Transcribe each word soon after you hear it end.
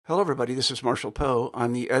Hello, everybody. This is Marshall Poe.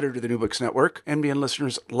 I'm the editor of the New Books Network. NBN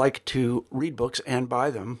listeners like to read books and buy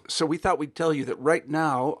them. So we thought we'd tell you that right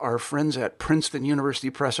now, our friends at Princeton University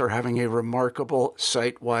Press are having a remarkable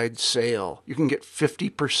site-wide sale. You can get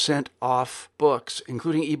 50% off books,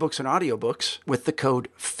 including ebooks and audiobooks, with the code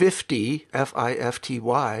 50,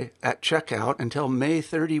 F-I-F-T-Y, at checkout until May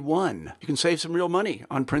 31. You can save some real money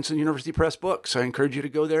on Princeton University Press books. I encourage you to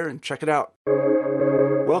go there and check it out.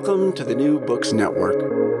 Welcome to the New Books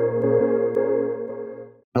Network.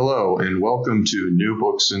 Hello, and welcome to New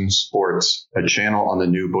Books in Sports, a channel on the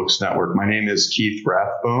New Books Network. My name is Keith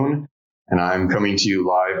Rathbone, and I'm coming to you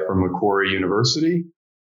live from Macquarie University.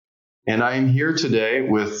 And I am here today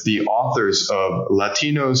with the authors of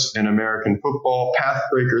Latinos in American Football,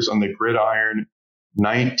 Pathbreakers on the Gridiron,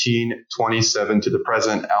 1927 to the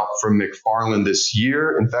present, out from McFarland this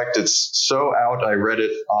year. In fact, it's so out, I read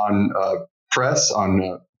it on press,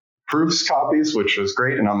 on proofs copies, which was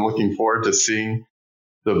great, and I'm looking forward to seeing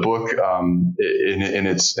the book in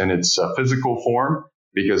its physical form,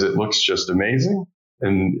 because it looks just amazing.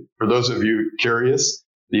 And for those of you curious,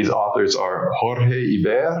 these authors are Jorge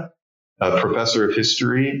Iber, a professor of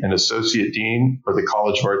history and associate dean for the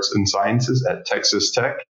College of Arts and Sciences at Texas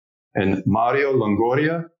Tech, and Mario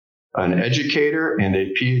Longoria, an educator and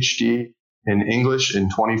a PhD in English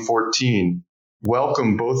in 2014.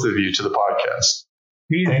 Welcome, both of you, to the podcast.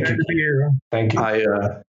 Thank you. Thank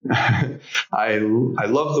you. I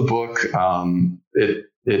love the book.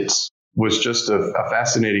 It was just a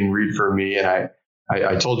fascinating read for me. And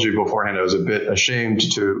I told you beforehand, I was a bit ashamed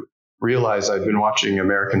to realize I'd been watching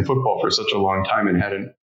American football for such a long time and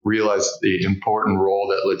hadn't realized the important role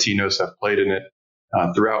that Latinos have played in it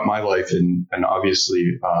throughout my life and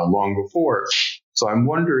obviously long before. So I'm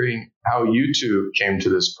wondering how you two came to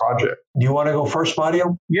this project. Do you want to go first,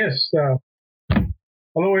 Mario? Yes.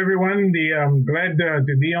 Hello, everyone. I'm glad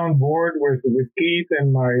to be on board with Keith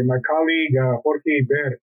and my colleague, Jorge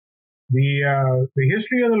Iber. The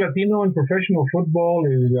history of the Latino in professional football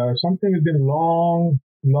is something that's been long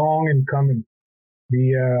in coming.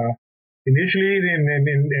 Initially, and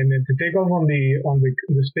to take off on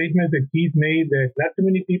the statement that Keith made, that not too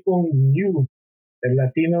many people knew that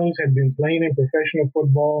Latinos had been playing in professional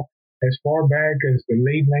football as far back as the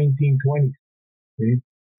late 1920s. Okay?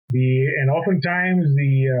 And oftentimes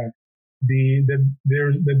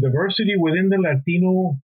there's the diversity within the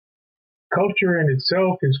Latino culture in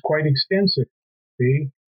itself is quite extensive.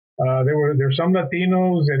 See, there's some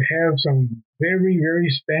Latinos that have some very, very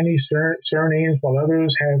Spanish surnames, while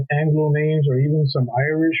others have Anglo names or even some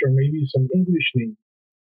Irish or maybe some English names.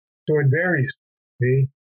 So it varies. See,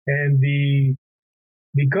 and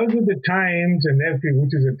because of the times, and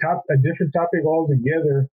which is a different topic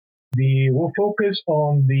altogether. We'll focus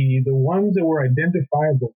on the ones that were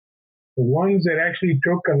identifiable, the ones that actually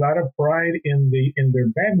took a lot of pride in their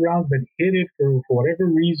background, but hid it for whatever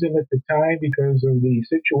reason at the time because of the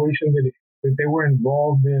situation that they were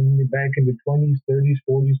involved in back in the 20s, 30s,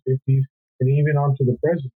 40s, 50s, and even on to the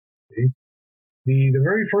present. Okay? The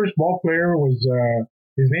very first ball player was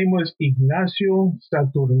his name was Ignacio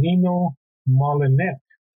Saturnino Molinet.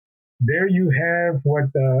 There you have what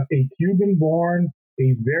a Cuban-born,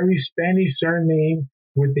 a very Spanish surname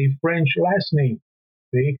with a French last name.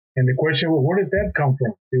 See? And the question, well, where did that come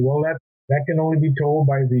from? See, well, that can only be told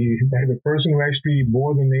by the person who actually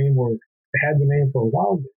bore the name or had the name for a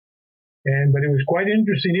while. But it was quite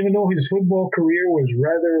interesting, even though his football career was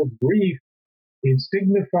rather brief, it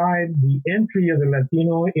signified the entry of the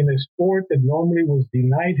Latino in a sport that normally was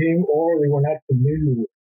denied him or they were not familiar with.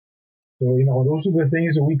 So, those are the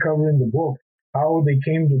things that we cover in the book, how they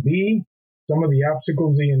came to be, some of the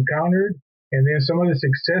obstacles they encountered, and then some of the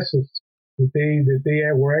successes that they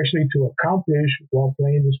were actually to accomplish while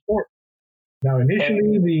playing the sport. Now,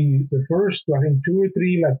 initially, the first, I think, 2 or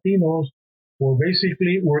 3 Latinos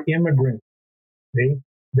were immigrants.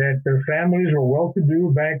 That their families were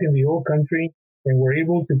well-to-do back in the old country and were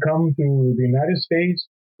able to come to the United States,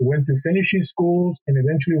 went to finishing schools, and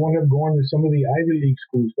eventually wound up going to some of the Ivy League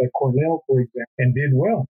schools, like Cornell, for example, and did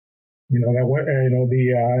well. And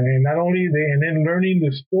not only and then learning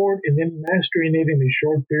the sport and then mastering it in a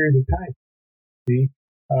short period of time. See,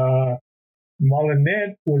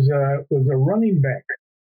 Molinet was a running back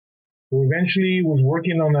who eventually was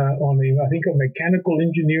working on I think a mechanical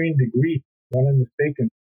engineering degree, if I'm not mistaken.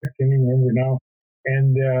 I can't even remember now.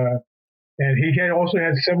 And he also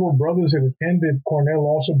had several brothers that attended Cornell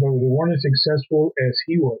also, but they weren't as successful as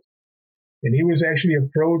he was. And he was actually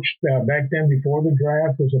approached back then, before the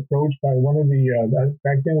draft, was approached by one of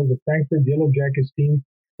back then was the Frankfurt Yellow Jackets team,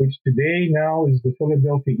 which today now is the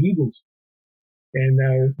Philadelphia Eagles. And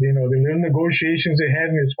the little negotiations they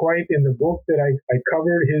had, and it's quite in the book that I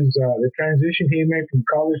covered his the transition he made from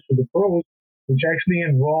college to the pros, which actually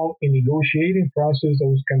involved a negotiating process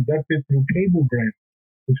that was conducted through cablegram,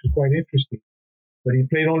 which was quite interesting. But he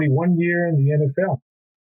played only 1 year in the NFL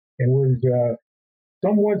and was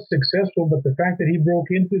somewhat successful. But the fact that he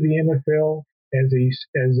broke into the NFL as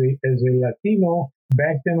a Latino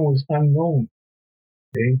back then was unknown.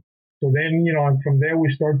 Okay? So then, and from there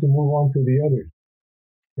we start to move on to the others.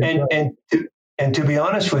 And to be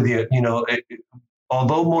honest with you,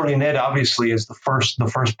 although Molinet obviously is the first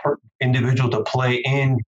individual to play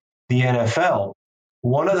in the NFL,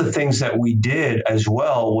 one of the things that we did as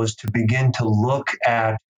well was to begin to look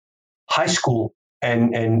at high school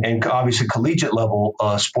and obviously collegiate level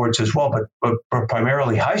sports as well, but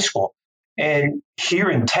primarily high school. And here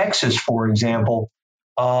in Texas, for example,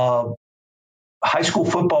 high school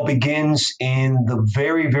football begins in the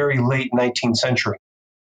very, very late 19th century.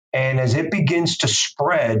 And as it begins to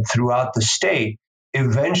spread throughout the state,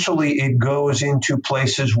 eventually it goes into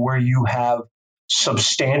places where you have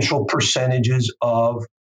substantial percentages of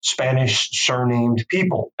Spanish surnamed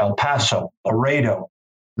people, El Paso, Laredo,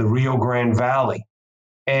 the Rio Grande Valley.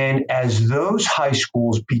 And as those high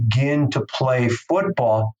schools begin to play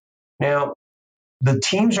football, now the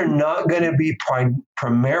teams are not going to be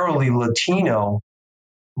primarily Latino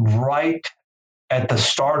right at the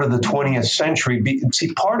start of the 20th century.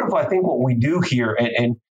 See, part of, I think, what we do here,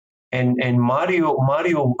 and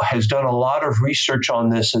Mario has done a lot of research on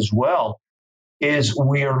this as well, is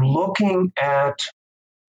we are looking at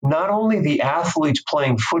not only the athletes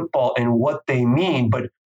playing football and what they mean, but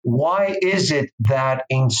why is it that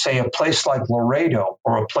in, say, a place like Laredo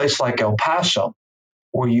or a place like El Paso,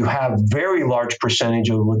 where you have very large percentage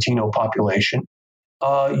of Latino population,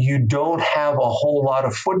 you don't have a whole lot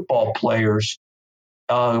of football players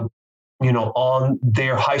on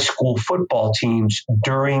their high school football teams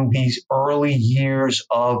during these early years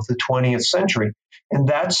of the 20th century. And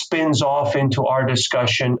that spins off into our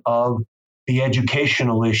discussion of the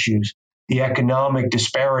educational issues, the economic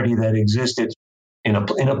disparity that existed in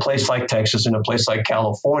a place like Texas, in a place like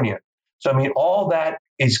California. So, I mean, all that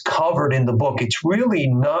is covered in the book. It's really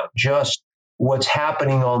not just what's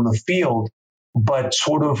happening on the field, but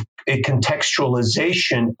sort of a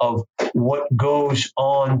contextualization of what goes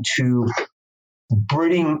on to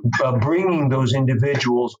bringing those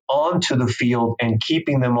individuals onto the field and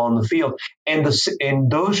keeping them on the field. And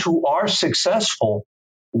those who are successful,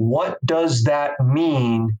 what does that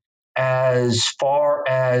mean as far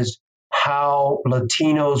as how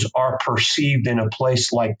Latinos are perceived in a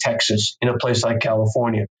place like Texas, in a place like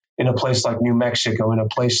California, in a place like New Mexico, in a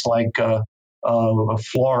place like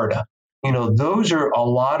Florida? Those are a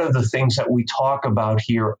lot of the things that we talk about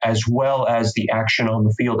here, as well as the action on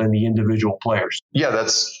the field and the individual players.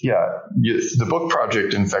 The book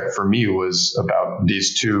project, in fact, for me was about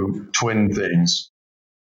these two twin things.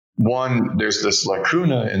 One, there's this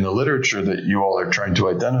lacuna in the literature that you all are trying to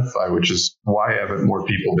identify, which is why haven't more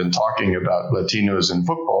people been talking about Latinos in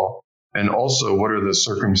football? And also, what are the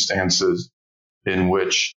circumstances in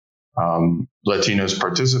which Latinos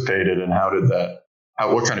participated, and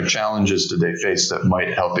what kind of challenges did they face that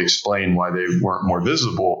might help explain why they weren't more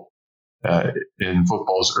visible in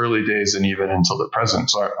football's early days and even until the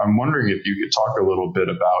present? So I'm wondering if you could talk a little bit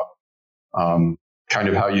about kind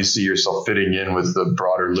of how you see yourself fitting in with the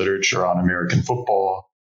broader literature on American football,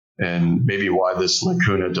 and maybe why this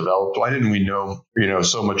lacuna developed. Why didn't we know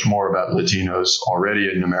so much more about Latinos already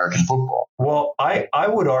in American football? Well, I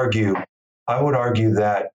would argue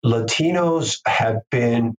that Latinos have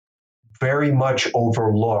been very much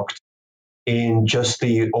overlooked in just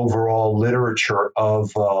the overall literature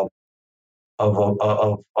of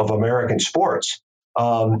American sports.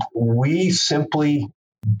 We simply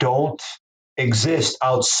don't exist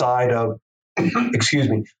outside of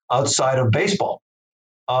outside of baseball,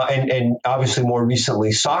 and obviously more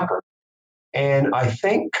recently soccer. And I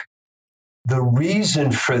think the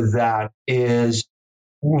reason for that is,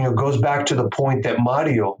 goes back to the point that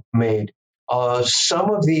Mario made.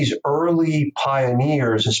 Some of these early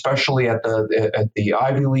pioneers, especially at the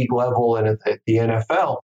Ivy League level and at the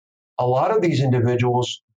NFL, a lot of these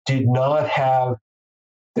individuals did not have,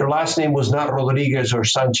 their last name was not Rodriguez or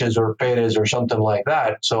Sanchez or Perez or something like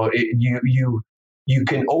that. So you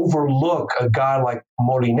can overlook a guy like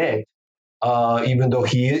Molinet, even though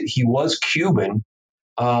he was Cuban.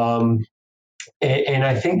 And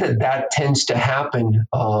I think that tends to happen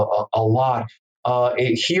a lot.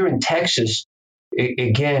 Here in Texas,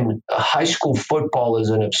 again, high school football is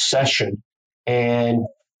an obsession. And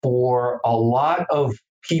for a lot of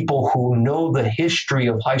people who know the history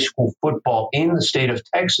of high school football in the state of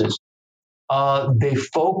Texas, they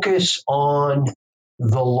focus on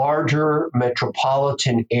the larger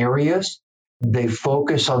metropolitan areas. They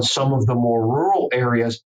focus on some of the more rural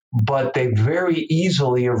areas, but they very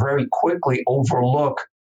easily or very quickly overlook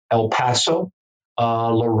El Paso,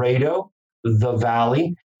 Laredo, the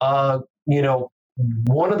Valley.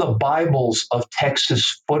 One of the Bibles of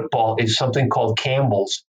Texas football is something called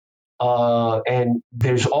Campbell's. And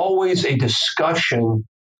there's always a discussion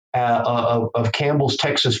of Campbell's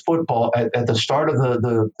Texas football at the start of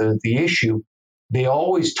the issue. They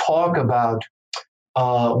always talk about,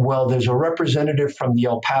 there's a representative from the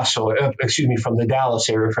from the Dallas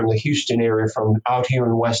area, from the Houston area, from out here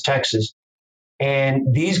in West Texas.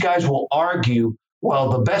 And these guys will argue, well,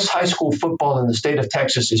 the best high school football in the state of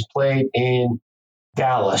Texas is played in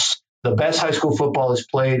Dallas. The best high school football is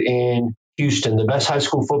played in Houston. The best high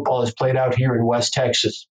school football is played out here in West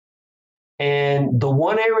Texas. And the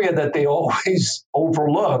one area that they always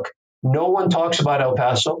overlook, no one talks about El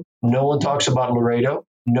Paso, no one talks about Laredo,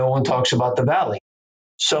 no one talks about the Valley.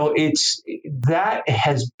 So that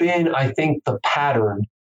has been, I think, the pattern.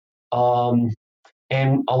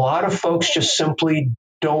 And a lot of folks just simply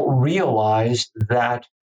don't realize that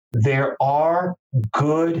there are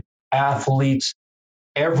good athletes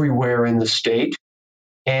everywhere in the state,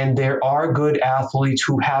 and there are good athletes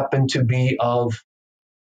who happen to be of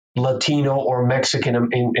Latino or Mexican,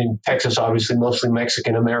 in Texas, obviously, mostly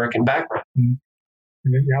Mexican-American background.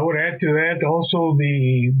 I would add to that also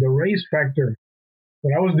the race factor.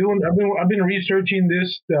 When I was I've been researching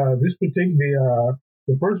this particular,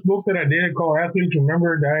 the first book that I did called Athletes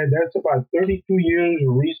Remember, that's about 32 years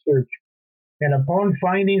of research. And upon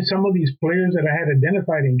finding some of these players that I had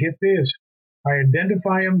identified, and get this, I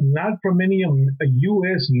identify them not from any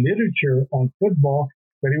U.S. literature on football,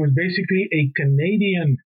 but it was basically a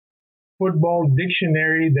Canadian football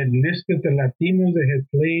dictionary that listed the Latinos that had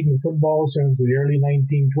played in football since the early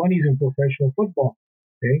 1920s in professional football.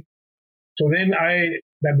 Okay, so then I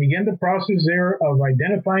began the process there of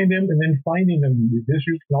identifying them and then finding them. The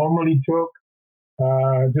district normally took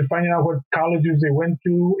just finding out what colleges they went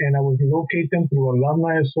to, and I would locate them through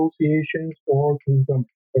alumni associations or through them,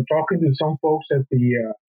 or talking to some folks at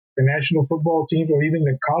the national football teams or even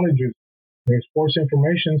the colleges, their sports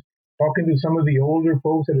information, talking to some of the older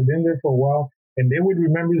folks that have been there for a while, and they would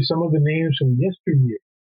remember some of the names from yesteryear.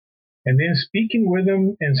 And then speaking with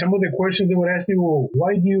them, and some of the questions they would ask me, well,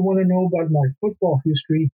 why do you want to know about my football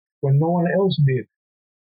history when no one else did?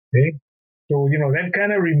 Okay, so that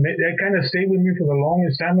kind of stayed with me for the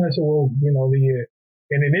longest time. And I said, well,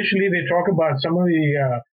 and initially they talk about some of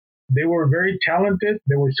they were very talented,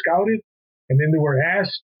 they were scouted, and then they were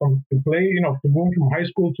asked to play, to move from high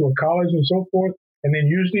school to a college and so forth. And then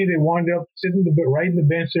usually they wound up sitting right in the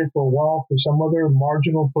bench there for a while for some other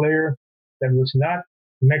marginal player that was not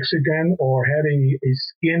Mexican or had a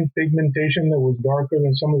skin pigmentation that was darker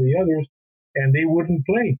than some of the others, and they wouldn't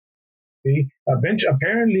play. See,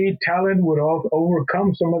 apparently talent would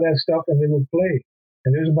overcome some of that stuff, and they would play.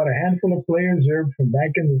 And there's about a handful of players there from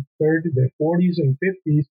back in the 40s and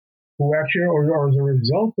 50s who actually, or as a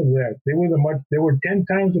result of that, they were 10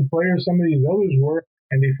 times the players some of these others were,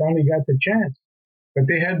 and they finally got the chance. But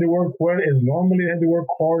they had to work normally they had to work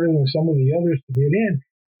harder than some of the others to get in,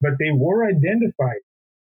 but they were identified.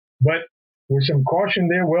 But with some caution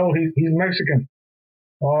there, well, he's Mexican,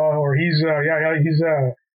 or he's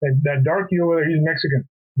that darky over there, he's Mexican.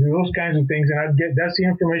 Those kinds of things, and that's the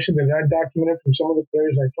information that I documented from some of the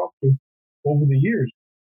players I talked to over the years.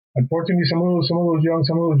 Unfortunately, some of those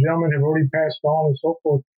gentlemen have already passed on and so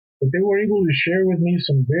forth, but they were able to share with me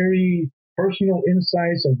some very personal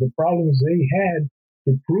insights of the problems they had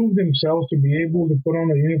to prove themselves to be able to put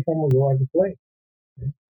on a uniform and go out to play.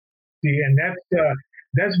 See, and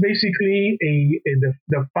that's basically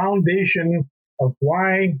the foundation of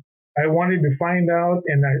why I wanted to find out,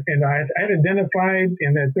 and I had identified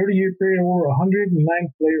in that 30-year period over 109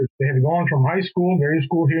 players. They had gone from high school, various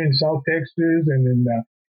schools here in South Texas, and in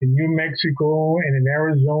New Mexico, and in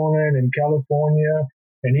Arizona, and in California,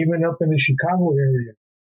 and even up in the Chicago area,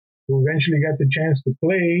 who eventually got the chance to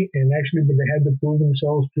play, but they had to prove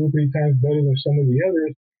themselves 2 or 3 times better than some of the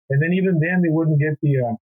others, and then even then they wouldn't get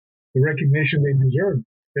the recognition they deserved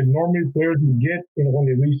that normally players would get, when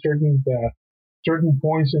they reach certain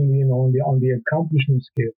points on the accomplishment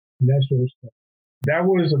scale and that sort of stuff. That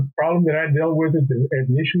was a problem that I dealt with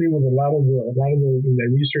initially with a lot of the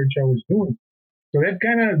research I was doing. So that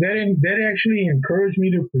actually encouraged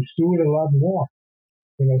me to pursue it a lot more.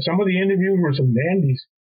 Some of the interviews were some dandies.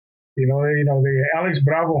 The Alex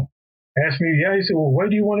Bravo, asked me, yeah, he said, well, what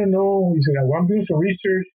do you want to know? He said, well, I'm doing some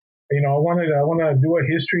research. I want to do a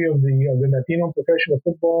history of the Latino professional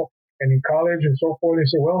football and in college and so forth. He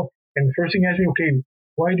said, well, and the first thing he asked me, okay,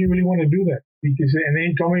 why do you really want to do that? Because, and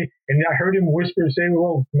then he told me, and I heard him whisper, say,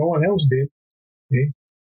 well, no one else did. Okay?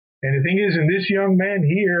 And the thing is, and this young man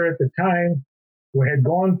here at the time who had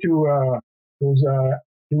gone to,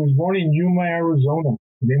 he was born in Yuma, Arizona.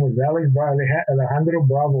 His name was Alejandro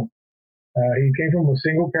Bravo. He came from a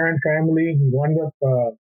single parent family. He wound up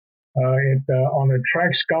on a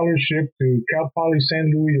track scholarship to Cal Poly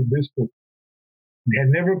San Luis Obispo. He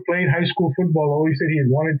had never played high school football. Always said he had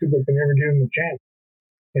wanted to, but they never gave him a chance.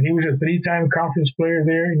 And he was a 3-time conference player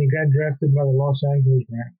there, and he got drafted by the Los Angeles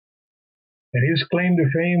Rams. And his claim to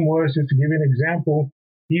fame was, just to give you an example,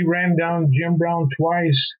 he ran down Jim Brown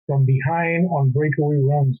twice from behind on breakaway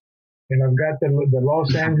runs. And I've got the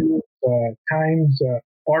Los Angeles Times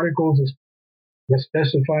articles that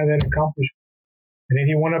specify that accomplishment. And then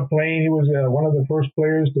he wound up playing. He was one of the first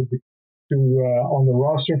players to on the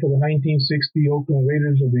roster for the 1960 Oakland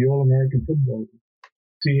Raiders of the All-American Football League.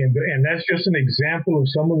 See, and that's just an example of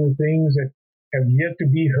some of the things that have yet to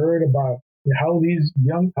be heard about how these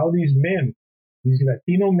men, these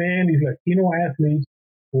Latino men, these Latino athletes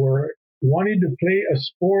were wanting to play a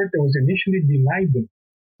sport that was initially denied them.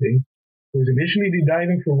 See? It was initially denied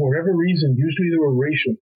them for whatever reason. Usually they were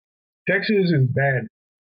racial. Texas is bad.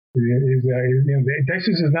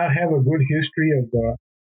 Texas does not have a good history of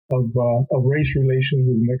race relations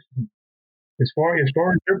with Mexico. As far as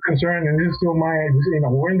they're concerned, and this is still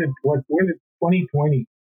we're in the 2020.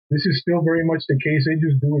 This is still very much the case. They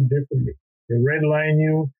just do it differently. They redline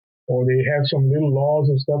you, or they have some little laws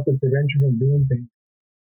and stuff that prevent you from doing things.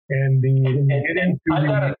 And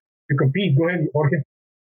to compete. Go ahead, Jorge.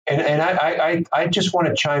 And I just want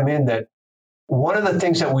to chime in that one of the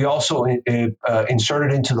things that we also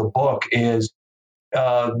inserted into the book is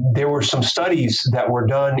there were some studies that were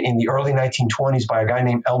done in the early 1920s by a guy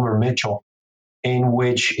named Elmer Mitchell, in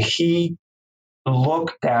which he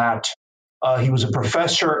looked at, he was a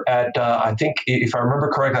professor at, I think, if I remember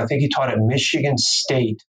correctly, I think he taught at Michigan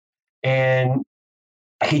State. And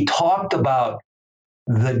he talked about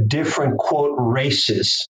the different, quote,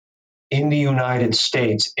 races in the United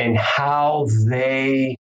States and how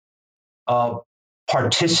they how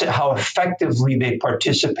effectively they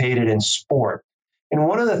participated in sport. And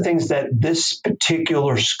one of the things that this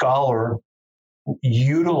particular scholar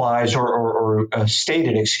utilized or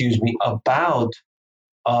stated, about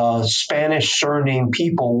Spanish surname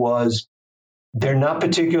people was they're not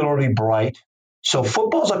particularly bright. So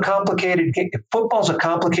football's a complicated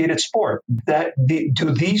sport.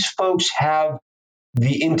 Do these folks have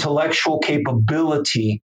the intellectual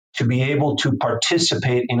capability to be able to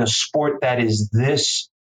participate in a sport that is this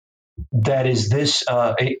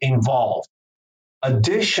involved?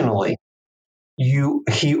 Additionally,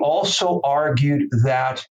 he also argued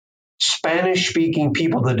that Spanish-speaking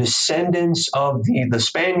people, the descendants of the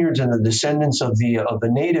Spaniards and the descendants of the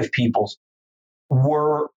native peoples,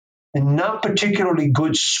 were not particularly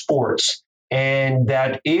good sports, and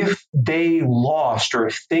that if they lost or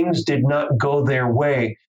if things did not go their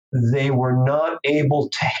way, they were not able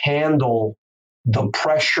to handle the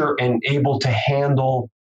pressure and able to handle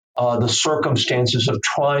the circumstances of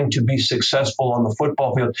trying to be successful on the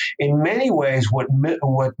football field. In many ways, what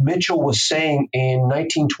Mitchell was saying in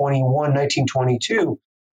 1921, 1922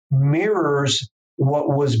 mirrors what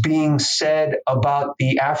was being said about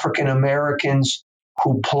the African Americans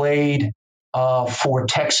who played for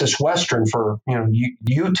Texas Western, for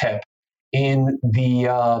UTEP, in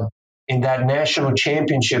that national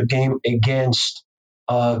championship game against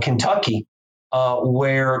Kentucky.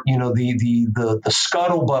 Where the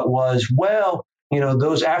scuttlebutt was,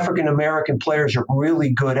 those African American players are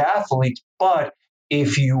really good athletes, but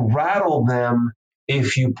if you rattle them,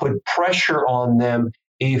 if you put pressure on them,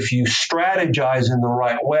 if you strategize in the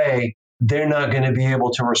right way, they're not going to be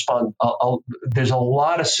able to respond. There's a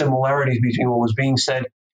lot of similarities between what was being said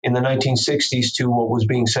in the 1960s to what was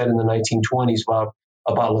being said in the 1920s about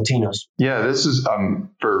Latinos. Yeah, this is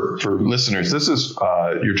for listeners. This is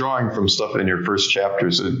you're drawing from stuff in your first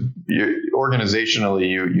chapter. So organizationally,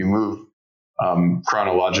 you move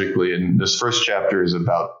chronologically, and this first chapter is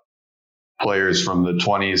about players from the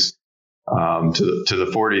 20s to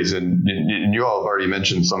the 40s, and you all have already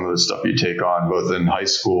mentioned some of the stuff you take on both in high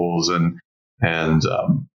schools and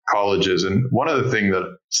colleges. And one of the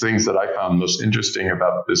things that I found most interesting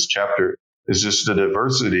about this chapter is just the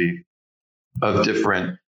diversity of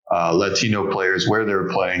different Latino players, where they're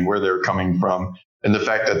playing, where they're coming from, and the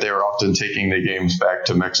fact that they were often taking the games back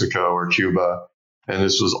to Mexico or Cuba. And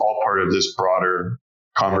this was all part of this broader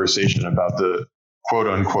conversation about the quote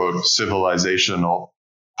unquote civilizational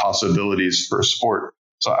possibilities for sport.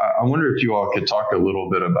 So I wonder if you all could talk a little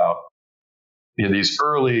bit about these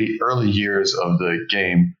early years of the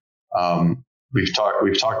game. We've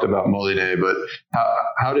talked about Moline, but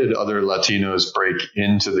how did other Latinos break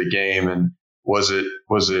into the game, and was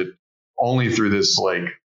it only through this like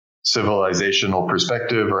civilizational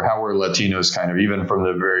perspective, or how were Latinos kind of even from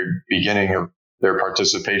the very beginning of their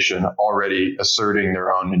participation already asserting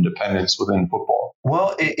their own independence within football?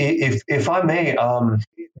 Well, if I may,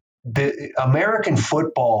 the American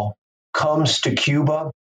football comes to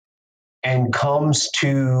Cuba and comes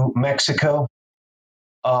to Mexico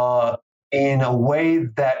in a way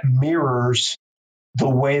that mirrors the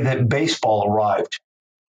way that baseball arrived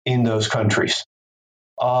in those countries.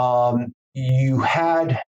 You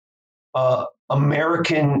had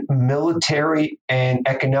American military and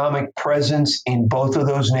economic presence in both of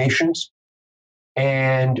those nations,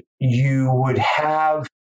 and you would have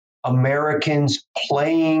Americans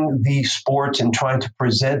playing these sports and trying to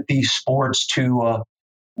present these sports to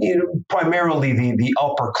primarily the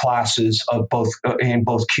upper classes of in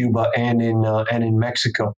both Cuba and in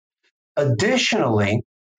Mexico. Additionally,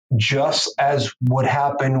 just as would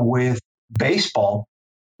happen with baseball,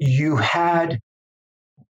 you had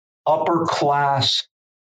upper class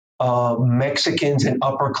Mexicans and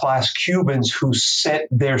upper class Cubans who sent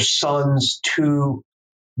their sons to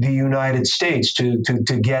the United States to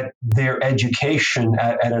get their education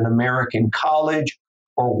at an American college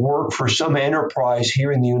or work for some enterprise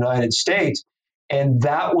here in the United States. And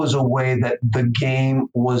that was a way that the game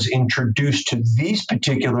was introduced to these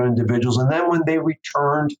particular individuals. And then when they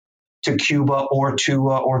returned to Cuba or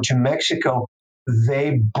to Mexico,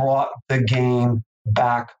 they brought the game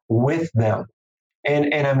back with them.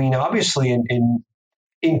 And I mean, obviously,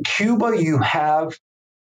 in Cuba, you have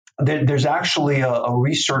there's actually a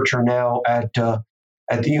researcher now at the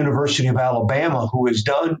University of Alabama who has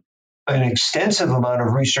done an extensive amount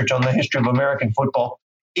of research on the history of American football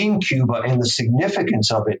in Cuba and the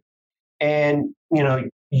significance of it. And,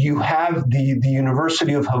 you have the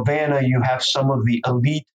University of Havana, you have some of the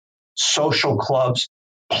elite social clubs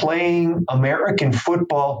playing American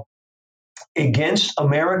football against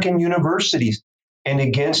American universities and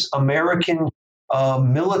against American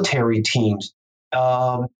military teams,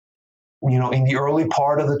 in the early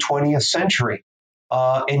part of the 20th century.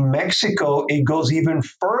 In Mexico, it goes even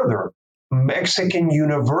further. Mexican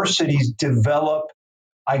universities develop,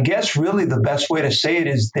 I guess really the best way to say it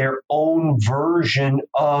is their own version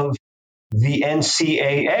of the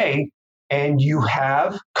NCAA. And you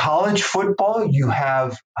have college football, you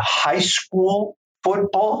have high school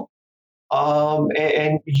football,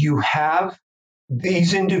 and you have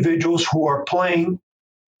these individuals who are playing.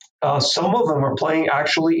 Some of them are playing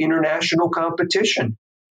actually international competition.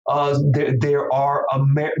 There are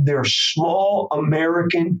small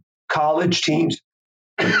American college teams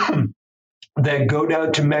that go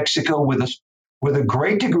down to Mexico with a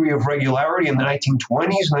great degree of regularity in the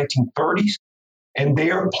 1920s, 1930s, and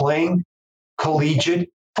they are playing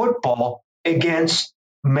collegiate football against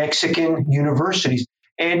Mexican universities.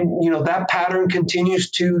 And that pattern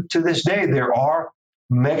continues to this day. There are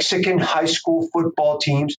Mexican high school football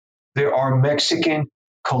teams. There are Mexican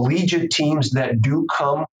collegiate teams that do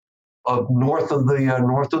come north of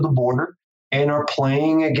the border and are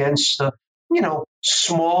playing against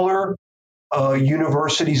smaller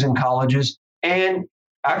universities and colleges, and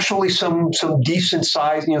actually some decent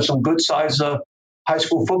size, some good size high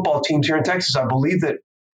school football teams here in Texas. I believe that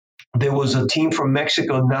there was a team from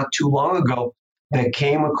Mexico not too long ago that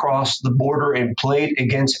came across the border and played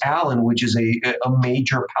against Allen, which is a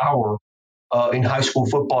major power in high school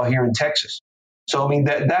football here in Texas. So I mean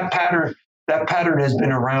that pattern has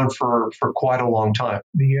been around for quite a long time.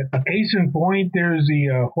 The case in point, there's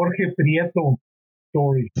the Jorge Prieto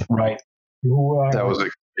story, right? Who that was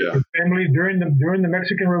his family during the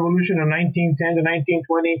Mexican Revolution of 1910 to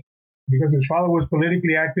 1920, because his father was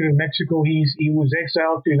politically active in Mexico. He was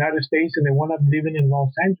exiled to the United States, and they wound up living in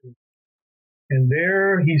Los Angeles. And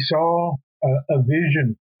there he saw a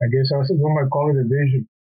vision. I guess one might call it a vision,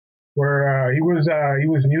 where he was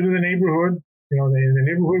new to the neighborhood. The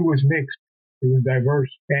neighborhood was mixed; it was diverse,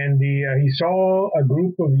 and he saw a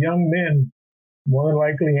group of young men, more than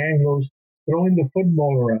likely Anglos, throwing the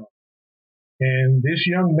football around. And this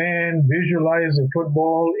young man visualized the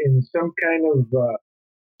football in some kind of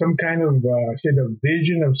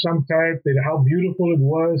vision of some type, that how beautiful it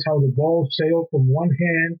was, how the ball sailed from one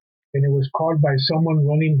hand and it was caught by someone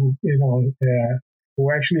running who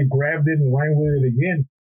actually grabbed it and ran with it again.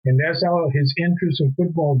 And that's how his interest in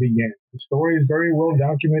football began. The story is very well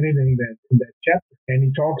documented in that chapter. And he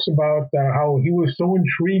talks about how he was so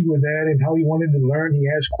intrigued with that and how he wanted to learn. He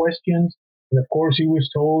asked questions. And of course, he was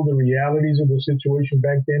told the realities of the situation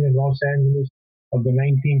back then in Los Angeles of the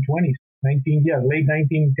 1920s, late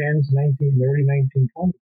 1910s, early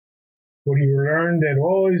 1920s. What he learned that,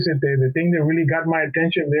 he said the thing that really got my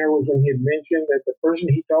attention there was when he had mentioned that the person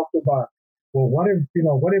he talked about, well, what if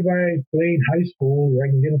I played high school, or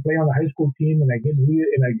I can get to play on the high school team and I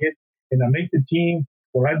make the team,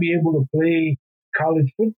 will I be able to play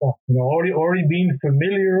college football? Already being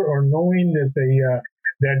familiar or knowing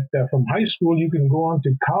that from high school you can go on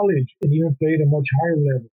to college and even play at a much higher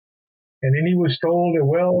level. And then he was told that,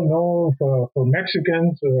 well, no, for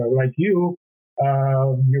Mexicans like you,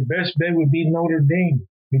 your best bet would be Notre Dame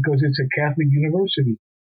because it's a Catholic university,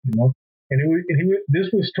 And this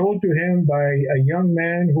was told to him by a young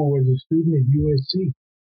man who was a student at USC.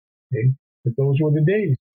 Okay? But those were the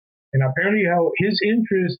days. And apparently how his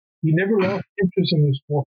interest, he never lost interest in the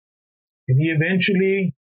sport. And he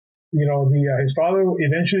eventually, his father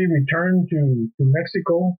eventually returned to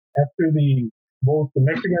Mexico after both the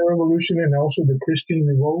Mexican Revolution and also the Christian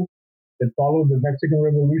revolt that followed the Mexican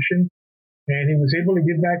Revolution. And he was able to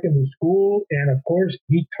get back into school. And of course,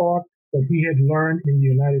 he taught what he had learned in the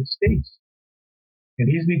United States. And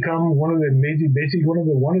he's become one of the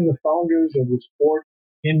founders of the sport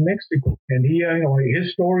in Mexico. And he,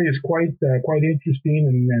 his story is quite interesting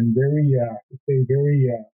and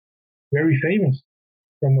very famous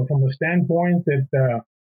from a standpoint that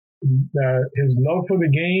his love for the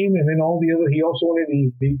game, and then all the other. He also wanted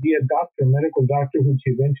to be a doctor, a medical doctor, which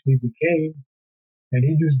he eventually became. And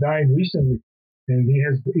he just died recently. And he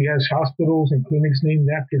has hospitals and clinics named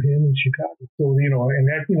after him in Chicago. So, and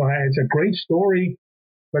that, it's a great story.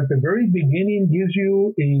 But the very beginning gives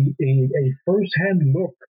you a first-hand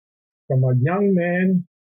look from a young man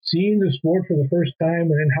seeing the sport for the first time,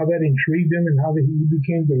 and then how that intrigued him and how he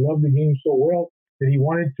became to love the game so well that he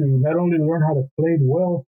wanted to not only learn how to play it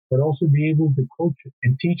well, but also be able to coach it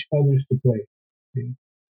and teach others to play.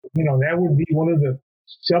 That would be one of the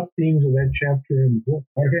sub-themes of that chapter in the book.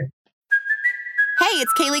 Okay. Hey,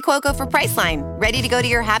 it's Kaylee Cuoco for Priceline. Ready to go to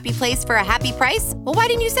your happy place for a happy price? Well, why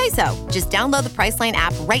didn't you say so? Just download the Priceline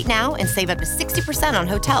app right now and save up to 60% on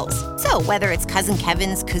hotels. So whether it's Cousin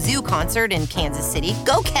Kevin's Kazoo Concert in Kansas City,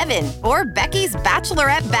 go Kevin, or Becky's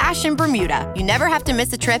Bachelorette Bash in Bermuda, you never have to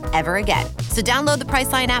miss a trip ever again. So download the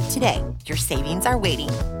Priceline app today. Your savings are waiting.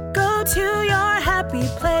 Go to your happy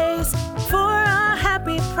place for a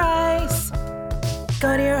happy price.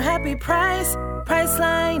 Go to your happy price,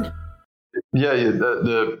 Priceline. Yeah,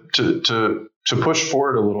 to push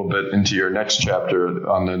forward a little bit into your next chapter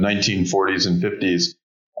on the 1940s and 50s,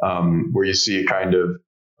 where you see a kind of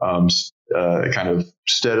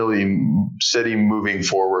steady moving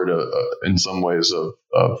forward in some ways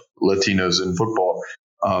of Latinos in football.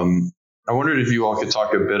 I wondered if you all could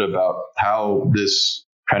talk a bit about how this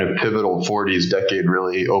kind of pivotal 40s decade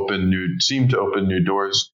really seemed to open new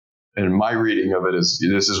doors. And my reading of it is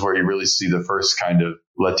this is where you really see the first kind of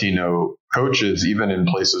Latino coaches, even in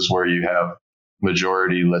places where you have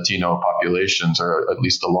majority Latino populations, or at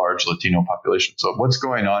least a large Latino population. So what's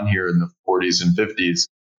going on here in the 40s and 50s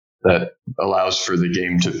that allows for the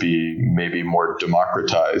game to be maybe more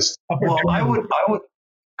democratized? Well, I would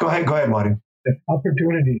go ahead, Marty.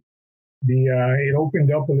 Opportunity. It opened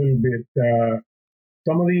up a little bit.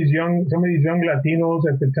 Some of these young Latinos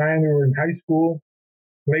at the time, they were in high school,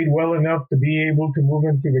 played well enough to be able to move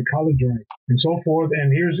into the college ranks and so forth.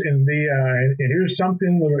 And here's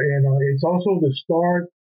something. It's also the start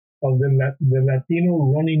of the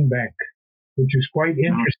Latino running back, which is quite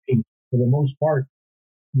interesting for the most part.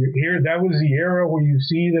 That was the era where you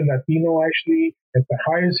see the Latino actually at the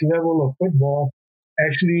highest level of football,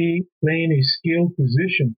 actually playing a skilled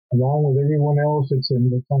position along with everyone else that's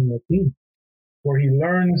on the team, where he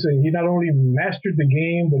learns and he not only mastered the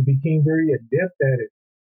game but became very adept at it.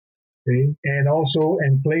 Okay?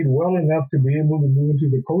 And played well enough to be able to move into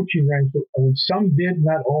the coaching ranks, which some did,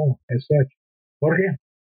 not all as such. Jorge?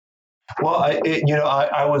 Well,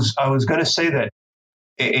 I was going to say that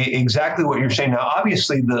exactly what you're saying. Now,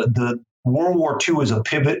 obviously, the World War II is a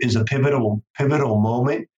pivotal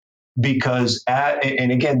moment because,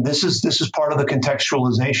 and again, this is part of the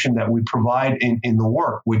contextualization that we provide in the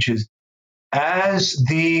work, which is as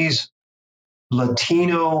these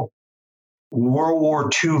Latino World War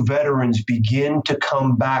II veterans begin to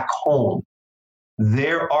come back home,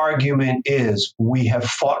 their argument is we have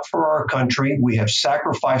fought for our country, we have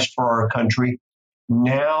sacrificed for our country.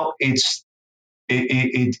 Now it's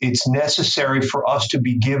necessary for us to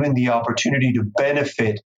be given the opportunity to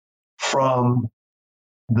benefit from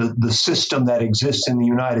the system that exists in the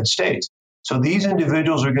United States. So these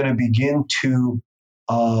individuals are going to begin to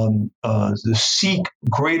seek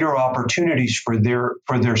greater opportunities for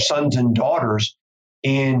their sons and daughters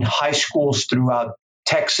in high schools throughout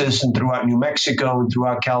Texas and throughout New Mexico and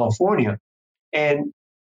throughout California. And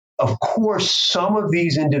of course, some of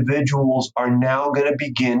these individuals are now going to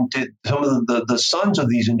begin to, some of the sons of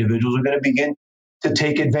these individuals are going to begin to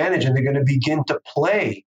take advantage, and they're going to begin to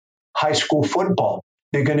play high school football.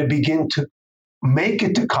 They're going to begin to make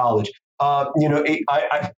it to college.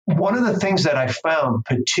 One of the things that I found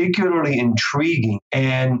particularly intriguing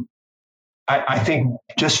and I think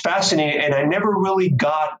just fascinating, and I never really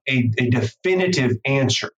got a definitive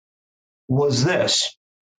answer, was this.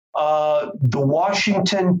 The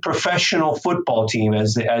Washington professional football team,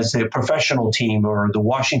 as the professional team, or the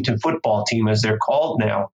Washington football team, as they're called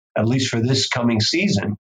now, at least for this coming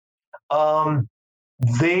season,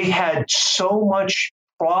 they had so much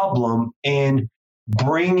problem in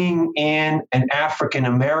bringing in an African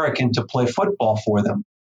American to play football for them.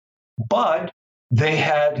 But they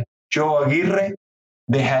had Joe Aguirre,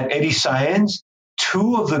 they had Eddie Sáenz,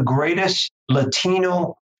 two of the greatest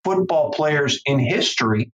Latino football players in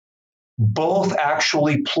history, both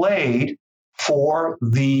actually played for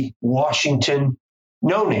the Washington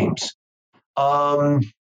No-Names.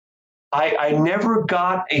 I never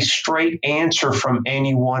got a straight answer from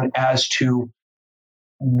anyone as to,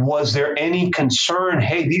 was there any concern?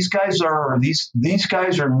 Hey, these guys are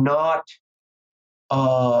not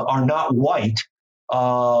white.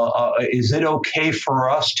 Is it okay for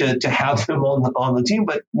us to have them on the team?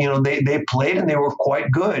 But they played and they were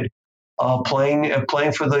quite good playing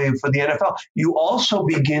for the NFL. You also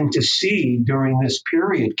begin to see during this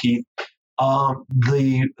period, Keith,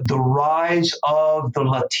 the rise of the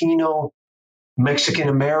Latino Mexican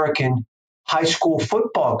American high school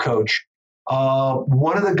football coach.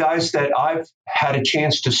 One of the guys that I've had a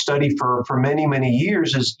chance to study for many, many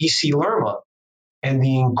years is E.C. Lerma, and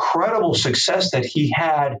the incredible success that he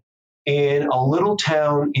had in a little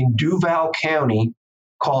town in Duval County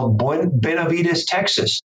called Benavides,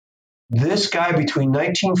 Texas. This guy, between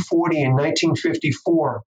 1940 and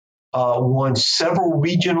 1954, won several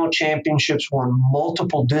regional championships, won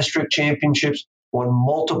multiple district championships, won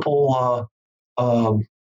multiple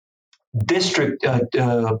district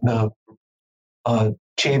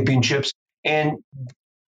championships. And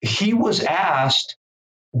he was asked,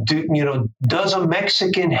 does a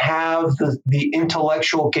Mexican have the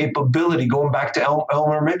intellectual capability, going back to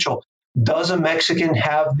Elmer Mitchell, does a Mexican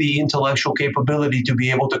have the intellectual capability to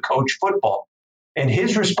be able to coach football? And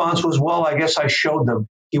his response was, well, I guess I showed them.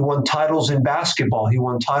 He won titles in basketball. He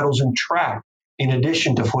won titles in track in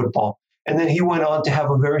addition to football. And then he went on to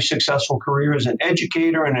have a very successful career as an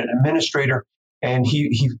educator and an administrator. And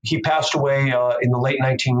he passed away in the late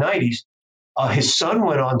 1990s. His son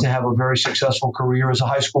went on to have a very successful career as a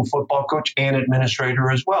high school football coach and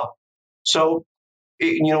administrator as well. So,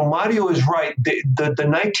 Mario is right. The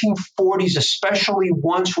 1940s, especially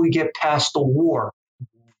once we get past the war,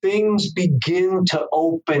 things begin to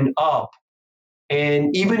open up.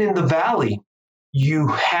 And even in the Valley, you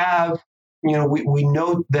have, we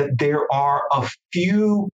know that there are a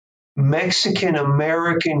few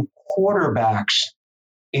Mexican-American quarterbacks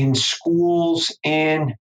in schools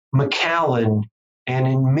in McAllen and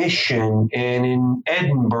in Mission and in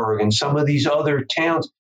Edinburgh and some of these other towns.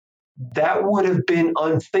 That would have been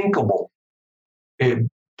unthinkable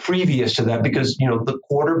previous to that, because, the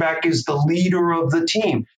quarterback is the leader of the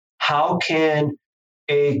team. How can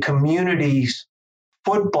a community's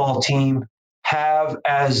football team have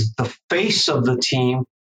as the face of the team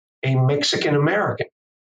a Mexican American?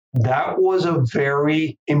 That was a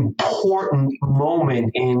very important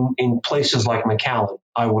moment in places like McAllen,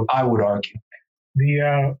 I would argue. We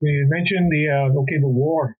mentioned the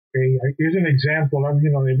war. Okay, here's an example.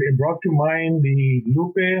 It brought to mind the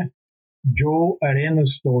Lupe Joe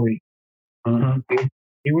Arenas story. Mm-hmm.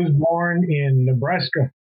 He was born in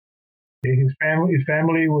Nebraska. His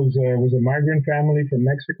family was a migrant family from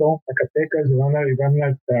Mexico, Zacatecas, if I'm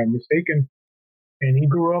not mistaken. And he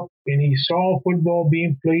grew up and he saw football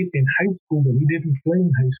being played in high school, but he didn't play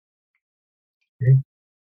in high school. Okay.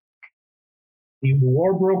 The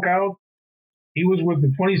war broke out. He was with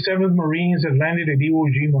the 27th Marines that landed at Iwo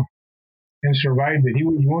Jima and survived it. He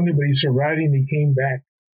was wounded, but he survived and he came back.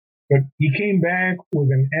 But he came back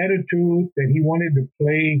with an attitude that he wanted to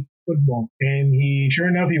play football. And sure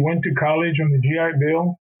enough, he went to college on the GI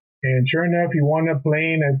Bill. And sure enough, he wound up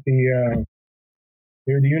playing at the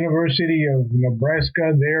University of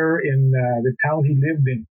Nebraska there in the town he lived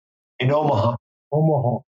in. In Omaha.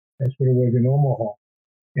 Omaha. That's what it was, in Omaha.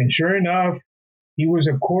 And sure enough, he was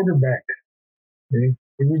a quarterback. Okay?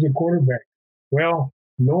 He was a quarterback. Well,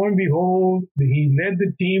 lo and behold, he led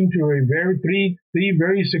the team to three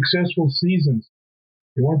very successful seasons.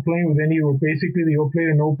 They weren't playing with any. Basically, they all played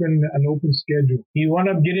an open schedule. He wound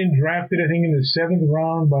up getting drafted, I think, in the 7th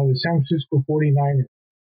round by the San Francisco 49ers.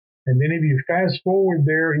 And then if you fast forward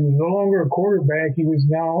there, he was no longer a quarterback. He was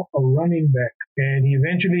now a running back. And he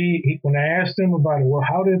eventually, when I asked him about it, well,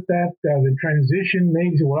 how did that, the transition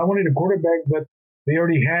make? He said, well, I wanted a quarterback, but they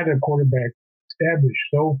already had a quarterback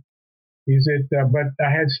established. So he said, but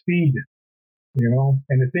I had speed,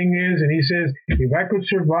 And the thing is, and he says, if I could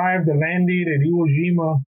survive the landing at Iwo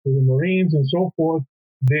Jima with the Marines and so forth,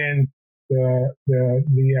 then the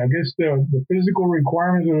physical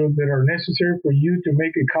requirements that are necessary for you to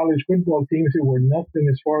make a college football team were nothing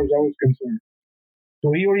as far as I was concerned.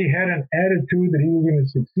 So he already had an attitude that he was going to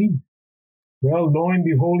succeed. Well, lo and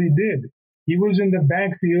behold, he did. He was in the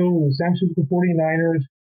backfield with the San Francisco 49ers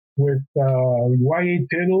with Y.A.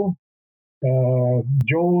 Tittle,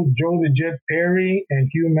 Joe the Jet Perry, and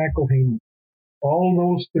Hugh McElhaney. All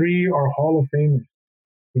those three are Hall of Famers.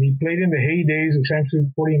 And he played in the heydays of San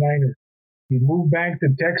Francisco 49ers. He moved back to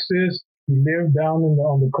Texas. He lived down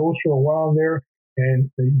on the coast for a while there.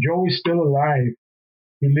 And Joe is still alive.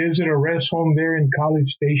 He lives at a rest home there in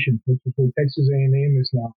College Station, which is where Texas A&M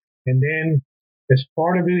is now. And then as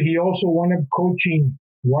part of it, he also wound up coaching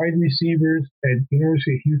wide receivers at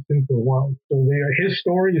University of Houston for a while. So his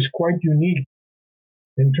story is quite unique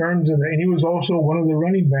in terms of, and he was also one of the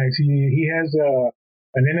running backs. He has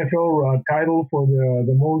an NFL title for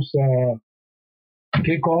the most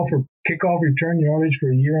kickoff return yardage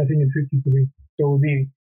for a year, I think, in 53. So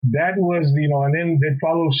that was, and then they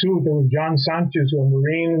followed suit. There was John Sanchez, a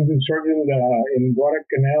Marine who served in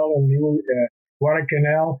Guadalcanal,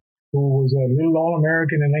 who was a little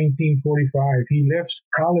All-American in 1945. He left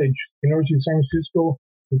college, University of San Francisco,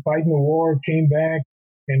 to fight in the war, came back,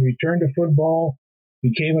 and returned to football.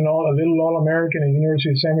 Became a little All-American at the University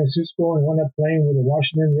of San Francisco and wound up playing with the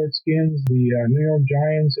Washington Redskins, the New York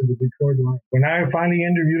Giants, and the Detroit Lions. When I finally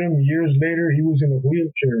interviewed him years later, he was in a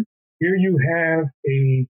wheelchair. Here you have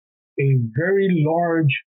a very large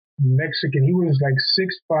Mexican. He was like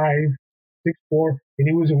 6'5", 6'4", and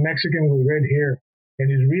he was a Mexican with red hair. And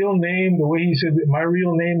his real name, the way he said, my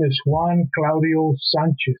real name is Juan Claudio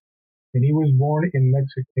Sanchez. And he was born in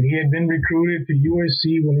Mexico. And he had been recruited to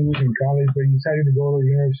USC when he was in college, but he decided to go to the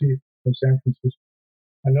University of San Francisco.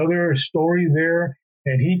 Another story there,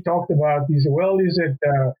 and he talked about, he said,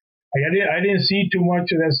 I didn't see too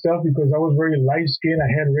much of that stuff because I was very light-skinned.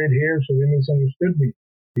 I had red hair, so they misunderstood me.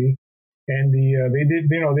 See? And they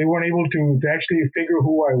weren't able to actually figure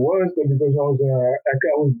who I was, but because I was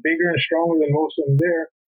bigger and stronger than most of them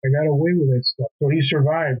there, I got away with that stuff. So he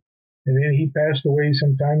survived. And then he passed away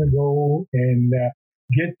some time ago. And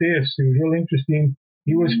get this, it was real interesting.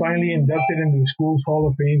 He was finally inducted into the school's Hall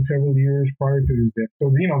of Fame several years prior to his death. So,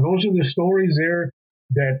 those are the stories there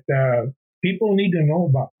that people need to know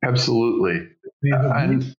about. Absolutely.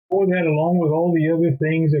 For that, along with all the other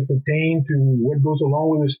things that pertain to what goes along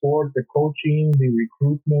with the sport, the coaching, the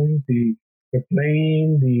recruitment, the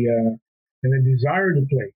playing, and the desire to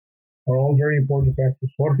play are all very important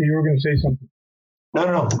factors. Jorge, you were going to say something.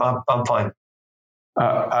 No, I'm fine.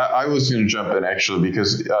 I was going to jump in actually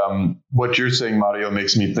because what you're saying, Mario,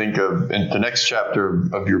 makes me think of the next chapter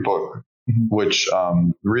of your book, which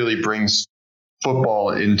really brings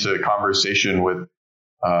football into conversation with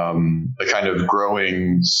a kind of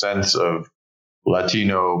growing sense of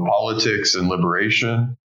Latino politics and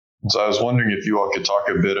liberation. So I was wondering if you all could talk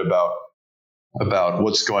a bit about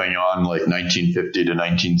what's going on, like 1950 to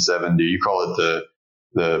 1970. You call it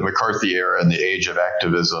the McCarthy era and the age of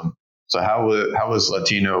activism. So how is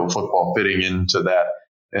Latino football fitting into that?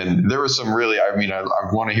 And there was some really, I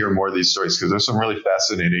want to hear more of these stories because there's some really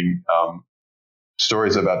fascinating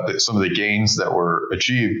stories about some of the gains that were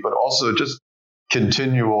achieved, but also just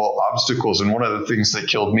continual obstacles. And one of the things that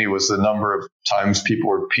killed me was the number of times people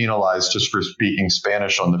were penalized just for speaking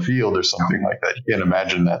Spanish on the field or something like that. You can't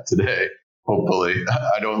imagine that today. Hopefully,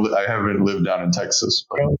 I haven't lived down in Texas.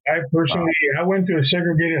 But, well, I went to a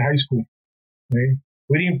segregated high school. Okay?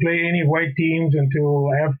 We didn't play any white teams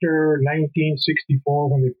until after 1964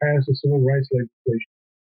 when they passed the civil rights legislation.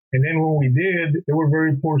 And then when we did, they were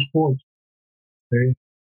very poor sports. Okay?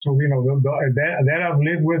 So, that I've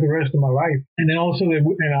lived with the rest of my life. And then also,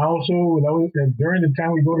 during the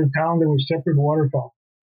time we go to town, there was separate waterfall.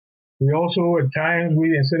 We also, at times,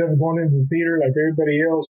 instead of going into the theater like everybody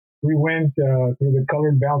else, we went through the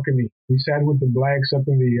colored balcony. We sat with the blacks by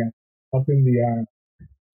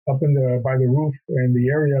the roof and the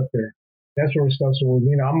area up there. that sort of stuff. So,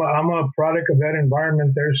 I'm a product of that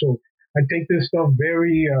environment there. So I take this stuff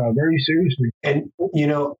very, very seriously. And,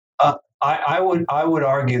 I would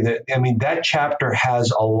argue that, that chapter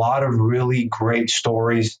has a lot of really great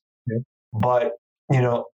stories, but,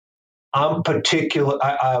 I'm particular.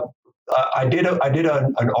 I did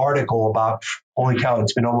an article about, holy cow,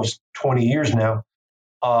 it's been almost 20 years now,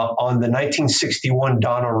 on the 1961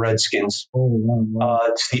 Donner Redskins. Oh, wow.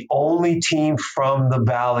 It's the only team from the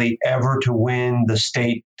Valley ever to win the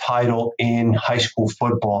state title in high school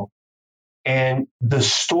football. And the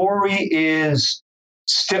story is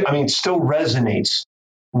still resonates.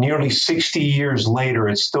 Nearly 60 years later,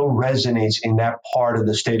 it still resonates in that part of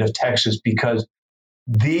the state of Texas, because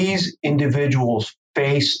these individuals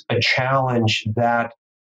faced a challenge that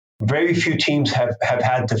very few teams have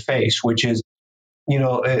had to face, which is,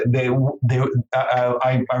 I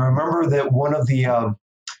remember that one of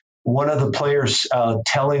the players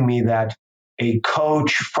telling me that a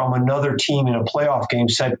coach from another team in a playoff game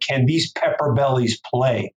said, "Can these Pepper Bellies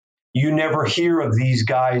play? You never hear of these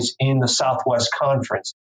guys in the Southwest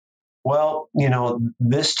Conference." Well,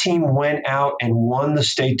 this team went out and won the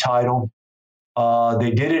state title.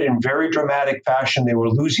 They did it in very dramatic fashion. They were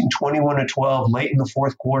losing 21-12 late in the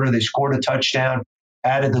fourth quarter. They scored a touchdown,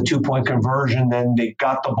 added the 2-point conversion. Then they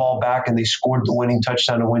got the ball back and they scored the winning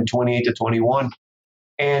touchdown to win 28-21.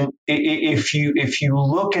 And if you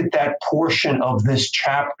look at that portion of this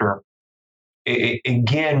chapter,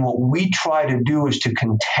 again, what we try to do is to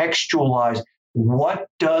contextualize, what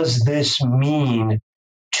does this mean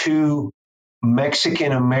to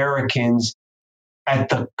Mexican Americans at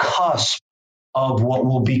the cusp of what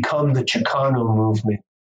will become the Chicano movement?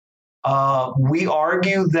 We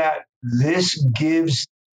argue that this gives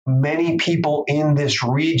many people in this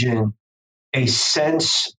region a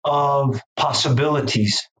sense of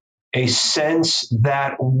possibilities, a sense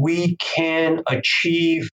that we can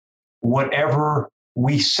achieve whatever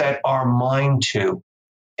we set our mind to.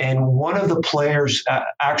 And one of the players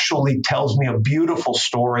actually tells me a beautiful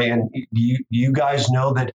story, and you guys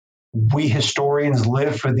know that we historians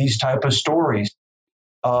live for these type of stories.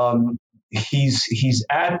 He's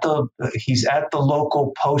at the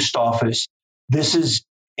local post office. This is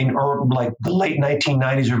in like the late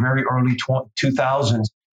 1990s or very early 2000s,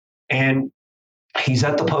 and he's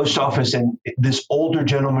at the post office, and this older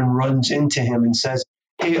gentleman runs into him and says,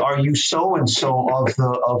 "Hey, are you so and so of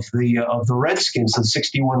the Redskins, the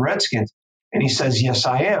 61 Redskins?" And he says, "Yes,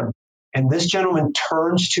 I am." And this gentleman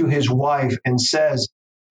turns to his wife and says,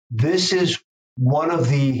 "This is one of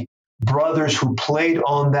the brothers who played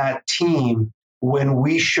on that team when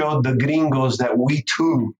we showed the gringos that we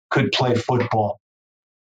too could play football."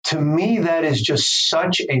 To me, that is just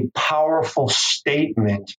such a powerful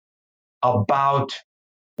statement about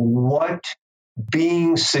what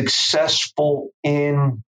being successful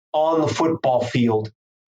on the football field,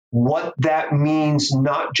 what that means,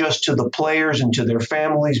 not just to the players and to their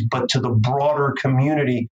families, but to the broader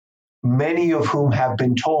community, many of whom have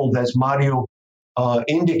been told, as Mario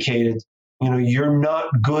indicated, you're not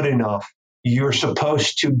good enough. You're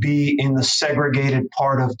supposed to be in the segregated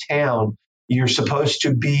part of town. You're supposed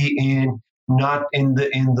to be not in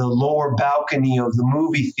the lower balcony of the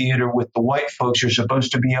movie theater with the white folks. You're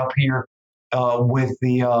supposed to be up here with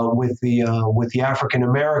the African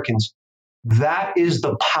Americans. That is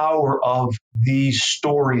the power of these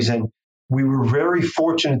stories, and we were very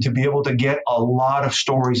fortunate to be able to get a lot of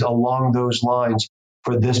stories along those lines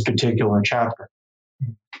for this particular chapter.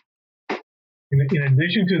 In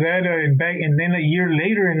addition to that, and then a year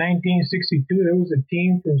later in 1962, there was a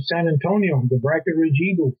team from San Antonio, the Breckenridge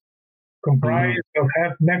Eagles, comprised of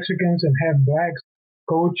half Mexicans and half blacks,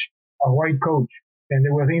 a white coach. And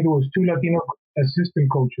I think there was 2 Latino assistant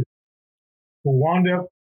coaches who wound up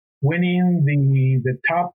winning the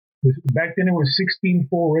top. Back then it was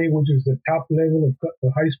 16-4A, which is the top level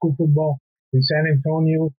of high school football in San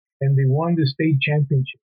Antonio, and they won the state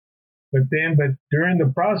championship. But during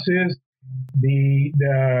the process, they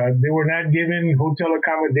were not given hotel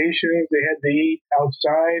accommodations. They had to eat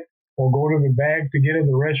outside or go to the back to get at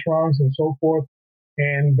the restaurants and so forth.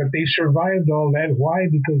 But they survived all that. Why?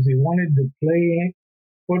 Because they wanted to play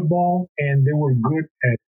football and they were good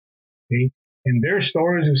at it. Okay? And their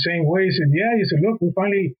stories the same way. He said, look, we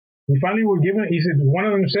finally were given. He said, one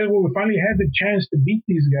of them said, well, we finally had the chance to beat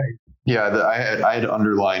these guys. Yeah, I had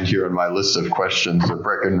underlined here on my list of questions the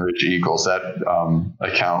Breckenridge Eagles. That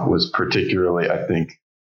account was particularly, I think,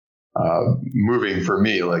 moving for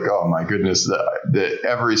me. Like, oh my goodness, that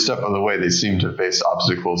every step of the way they seemed to face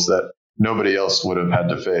obstacles that nobody else would have had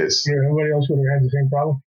to face. Yeah, nobody else would have had the same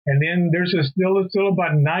problem. And then there's still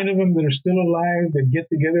about 9 of them that are still alive that get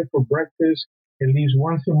together for breakfast at least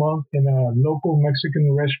once a month in a local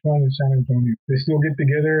Mexican restaurant in San Antonio. They still get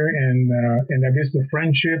together, and I guess the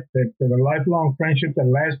friendship, the lifelong friendship that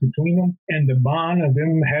lasts between them, and the bond of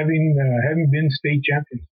them having been state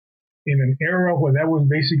champions in an era where that was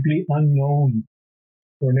basically unknown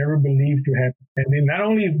or never believed to happen. And then not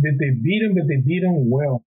only did they beat them, but they beat them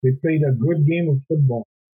well. They played a good game of football.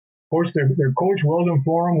 Of course, their coach, Weldon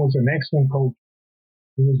Forum, was an excellent coach.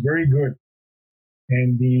 He was very good.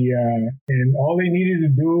 And and all they needed to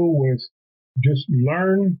do was just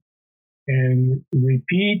learn and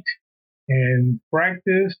repeat and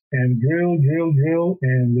practice and drill,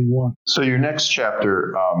 and they won. So your next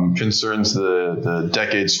chapter concerns the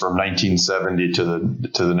decades from 1970 to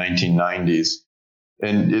the 1990s,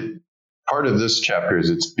 and part of this chapter is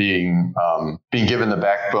it's being given the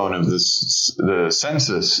backbone of the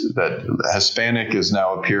census, that Hispanic is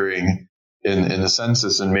now appearing in the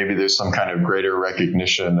census, and maybe there's some kind of greater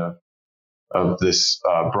recognition of this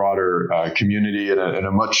broader community and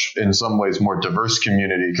a much, in some ways, more diverse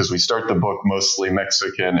community, because we start the book mostly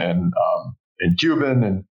Mexican and Cuban,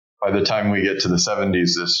 and by the time we get to the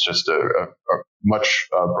 70s, it's just a much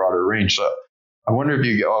broader range. So I wonder if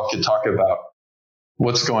you all could talk about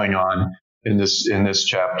what's going on in this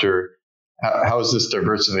chapter. How is this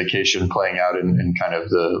diversification playing out in kind of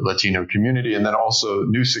the Latino community, and then also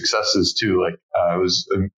new successes too? Like I was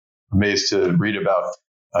amazed to read about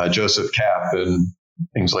Joseph Kapp and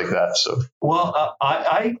things like that. So, well,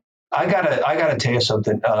 I gotta tell you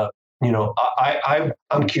something.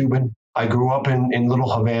 I'm Cuban. I grew up in Little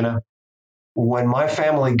Havana. When my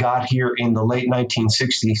family got here in the late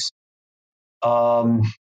 1960s,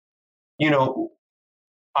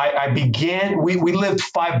 I began. We lived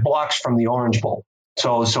 5 blocks from the Orange Bowl,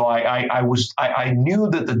 so I knew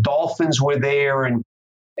that the Dolphins were there, and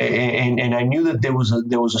I knew that there was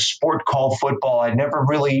a sport called football. I never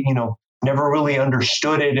really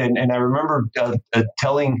understood it, and I remember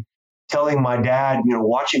telling my dad,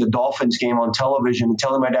 watching a Dolphins game on television, and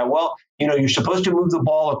telling my dad, well, you're supposed to move the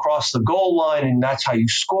ball across the goal line, and that's how you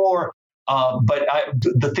score. But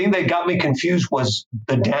the thing that got me confused was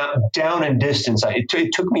the down and distance. It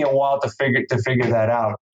took me a while to figure that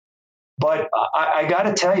out. But I got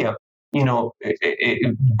to tell you,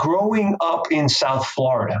 growing up in South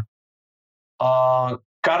Florida,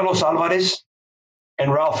 Carlos Alvarez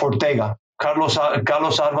and Ralph Ortega. Carlos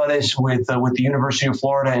Alvarez with the University of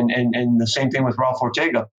Florida, and the same thing with Ralph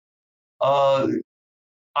Ortega.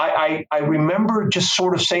 I remember just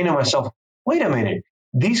sort of saying to myself, wait a minute.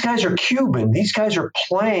 These guys are Cuban. These guys are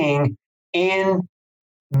playing in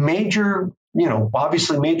major,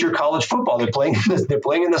 obviously major college football. They're playing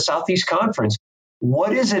in the Southeast Conference.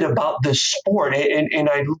 What is it about this sport? And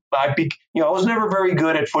I was never very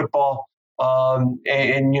good at football. I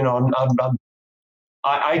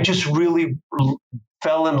just really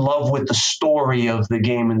fell in love with the story of the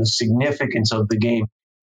game and the significance of the game.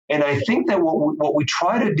 And I think that what we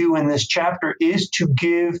try to do in this chapter is to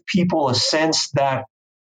give people a sense that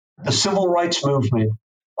the civil rights movement,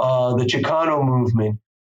 the Chicano movement,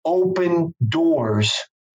 opened doors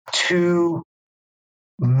to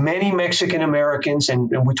many Mexican Americans,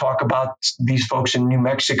 and we talk about these folks in New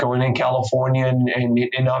Mexico and in California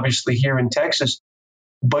and obviously here in Texas,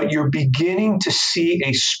 but you're beginning to see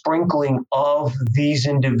a sprinkling of these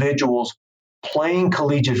individuals playing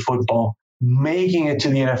collegiate football, making it to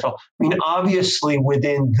the NFL. I mean, obviously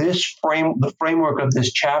within the framework of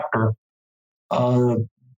this chapter,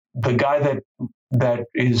 the guy that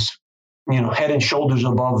is, head and shoulders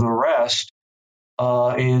above the rest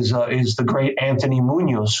is the great Anthony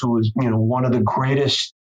Munoz, who is, one of the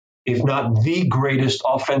greatest, if not the greatest,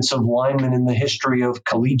 offensive lineman in the history of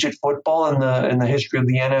collegiate football and in the history of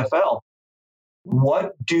the NFL.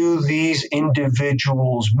 What do these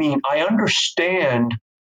individuals mean? I understand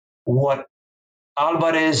what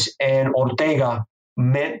Alvarez and Ortega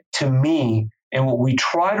meant to me, and what we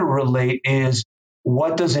try to relate is,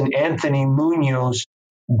 what does an Anthony Munoz,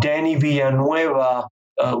 Danny Villanueva,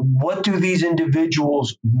 what do these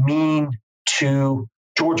individuals mean to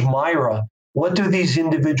George Myra? What do these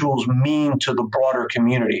individuals mean to the broader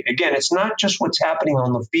community? Again, it's not just what's happening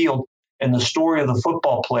on the field and the story of the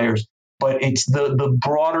football players, but it's the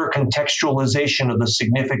broader contextualization of the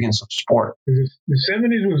significance of sport. The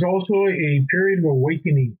 70s was also a period of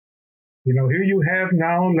awakening. Here you have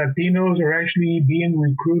now Latinos are actually being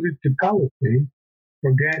recruited to college.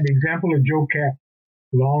 For the example of Joe Kapp,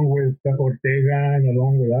 along with Ortega and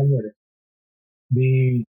along with Alvarez.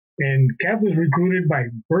 And Kapp was recruited by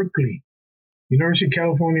Berkeley, University of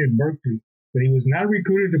California at Berkeley. But he was not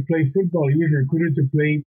recruited to play football. He was recruited to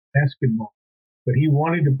play basketball. But he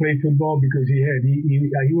wanted to play football because he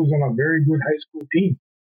was on a very good high school team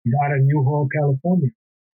out of Newhall, California.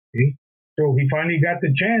 Okay? So he finally got the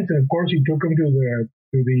chance, and of course he took him to the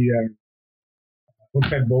what's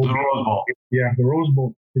that bowl? The Rose Bowl. Yeah, the Rose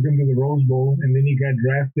Bowl. Took him to the Rose Bowl, and then he got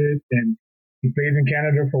drafted, and he played in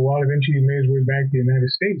Canada for a while. Eventually, he made his way back to the United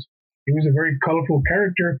States. He was a very colorful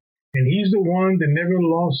character, and he's the one that never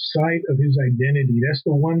lost sight of his identity. That's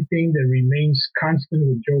the one thing that remains constant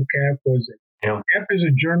with Joe Kapp was it. Yeah. Kapp is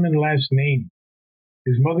a German last name.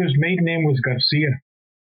 His mother's maiden name was Garcia.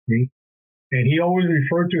 Okay? And he always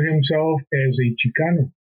referred to himself as a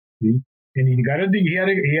Chicano. Okay? And he got a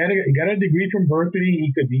degree from Berkeley.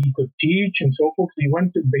 He could teach and so forth. He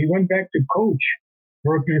went back to coach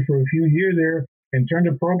Berkeley for a few years there and turned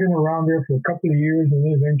the program around there for a couple of years, and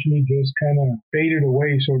then eventually just kind of faded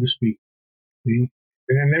away, so to speak. See?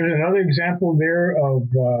 And then there's another example there of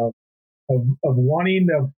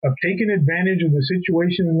taking advantage of the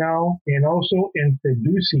situation now, and also in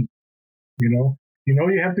producing. You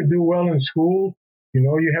have to do well in school.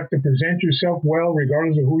 You have to present yourself well,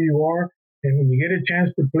 regardless of who you are. And when you get a chance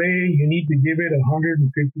to play, you need to give it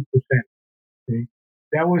 150%. Okay?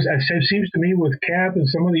 That was, it seems to me, with Kapp and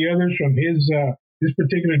some of the others from this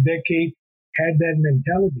particular decade had that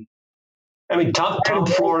mentality. I mean, Tom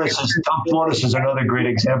Flores is another great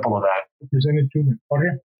example of that. Presented to me.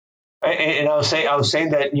 Okay. And I was saying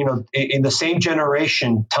that in the same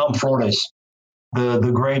generation, Tom Flores,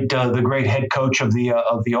 the great head coach of the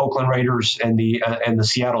Oakland Raiders and the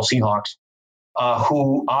Seattle Seahawks,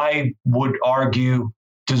 who I would argue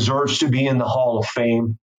deserves to be in the Hall of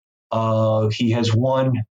Fame. He has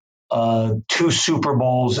won 2 Super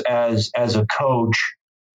Bowls as a coach.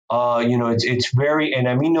 It's very, and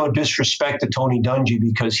I mean no disrespect to Tony Dungy,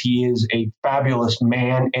 because he is a fabulous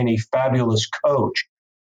man and a fabulous coach.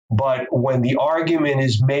 But when the argument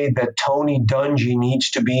is made that Tony Dungy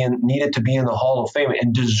needed to be in the Hall of Fame,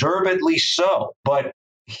 and deservedly so, but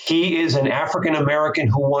he is an African American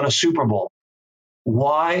who won a Super Bowl.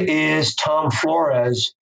 Why is Tom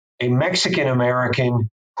Flores a Mexican American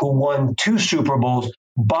who won 2 Super Bowls,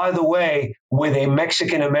 by the way, with a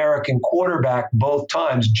Mexican American quarterback both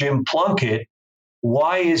times, Jim Plunkett?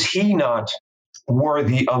 Why is he not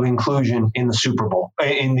worthy of inclusion in the Super Bowl,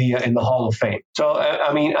 in the Hall of Fame? So,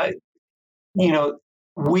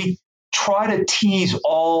 we try to tease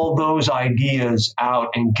all those ideas out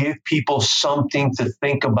and give people something to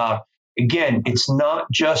think about. Again, it's not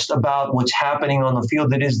just about what's happening on the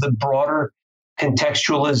field. It is the broader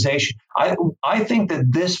contextualization. I think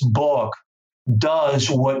that this book does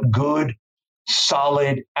what good,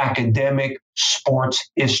 solid academic sports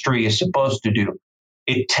history is supposed to do.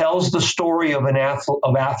 It tells the story of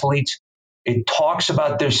athletes. It talks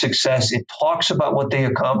about their success. It talks about what they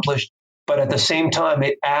accomplished. But at the same time,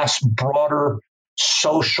 it asks broader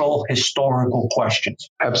social, historical questions.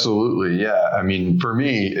 Absolutely. Yeah. I mean, for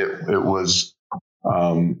me, it was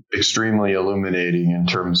extremely illuminating in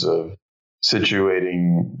terms of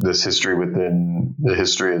situating this history within the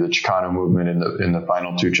history of the Chicano movement in the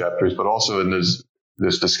final 2 chapters, but also in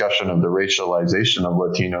this discussion of the racialization of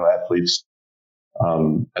Latino athletes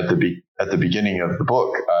at the beginning of the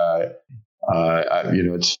book.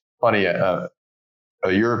 It's funny.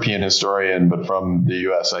 A European historian, but from the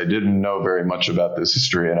U.S., I didn't know very much about this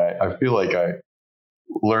history, and I feel like I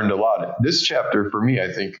learned a lot. This chapter, for me,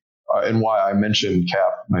 I think, and why I mentioned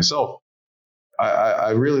Kapp myself,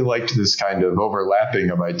 I really liked this kind of overlapping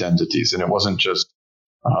of identities, and it wasn't just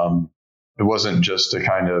he wasn't just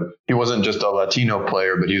a Latino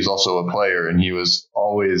player, but he was also a player, and he was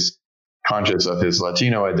always conscious of his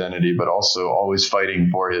Latino identity, but also always fighting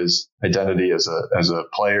for his identity as a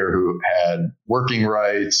player who had working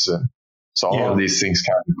rights. And so all of these things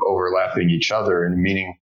kind of overlapping each other in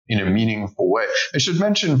a meaningful way. I should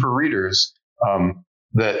mention for readers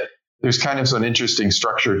that there's kind of an interesting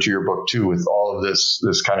structure to your book too, with all of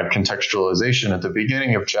this kind of contextualization at the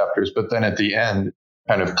beginning of chapters, but then at the end,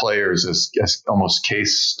 kind of players as almost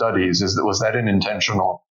case studies. Was that an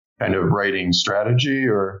intentional kind of writing strategy,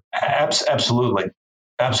 or? Absolutely.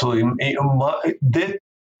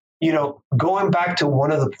 Going back to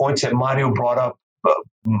one of the points that Mario brought up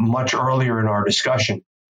much earlier in our discussion,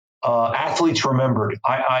 athletes remembered.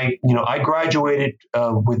 I graduated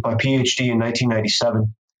with my PhD in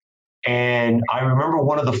 1997, and I remember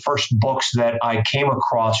one of the first books that I came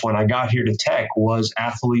across when I got here to Tech was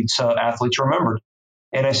Athletes Remembered.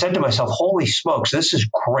 And I said to myself, holy smokes, this is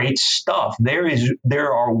great stuff.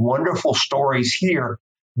 There are wonderful stories here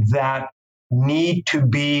that need to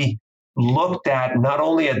be looked at, not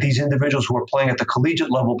only at these individuals who are playing at the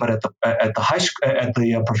collegiate level, but at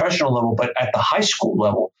the professional level, but at the high school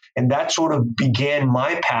level. And that sort of began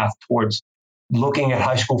my path towards looking at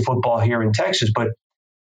high school football here in Texas. But,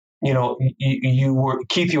 you know,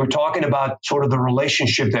 Keith, you were talking about sort of the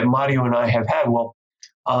relationship that Mario and I have had. Well,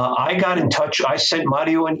 I got in touch. I sent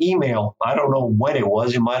Mario an email. I don't know when it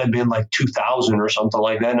was. It might have been like 2000 or something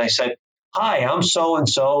like that. And I said, hi, I'm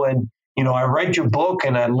so-and-so. And, you know, I read your book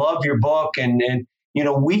and I love your book. And you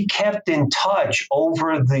know, we kept in touch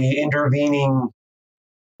over the intervening,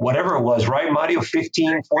 whatever it was, right, Mario,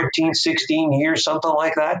 15, 14, 16 years, something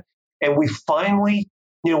like that. And we finally,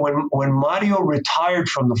 you know, when Mario retired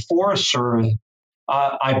from the Forest Service,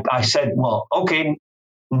 I said, well, okay,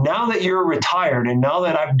 now that you're retired and now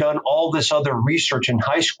that I've done all this other research in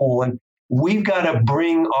high school, and we've got to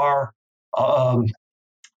bring our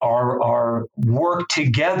work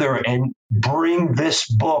together and bring this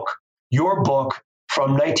book, your book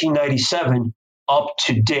from 1997, up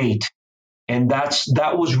to date. And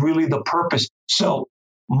that was really the purpose. So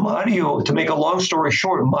Mario, to make a long story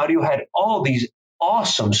short, Mario had all these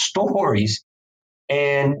awesome stories.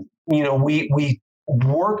 And, you know, we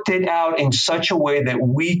worked it out in such a way that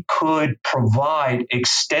we could provide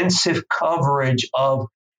extensive coverage of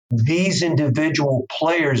these individual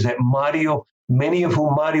players that Mario, many of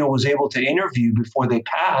whom Mario was able to interview before they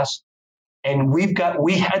passed. And we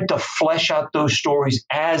had to flesh out those stories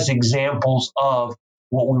as examples of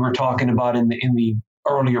what we were talking about in the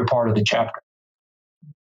earlier part of the chapter.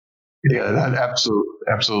 Yeah, that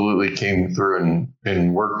absolutely came through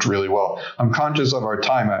and worked really well. I'm conscious of our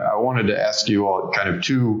time. I wanted to ask you all kind of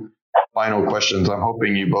two final questions. I'm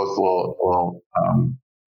hoping you both will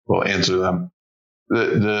answer them.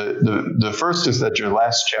 The first is that your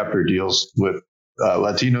last chapter deals with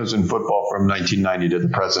Latinos in football from 1990 to the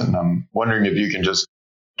present. And I'm wondering if you can just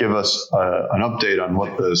give us an update on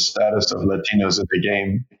what the status of Latinos in the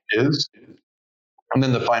game is. And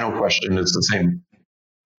then the final question is the same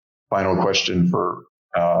final question for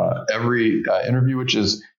every interview, which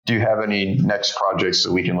is, do you have any next projects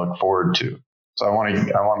that we can look forward to? So I'm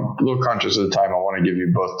a little conscious of the time. I want to give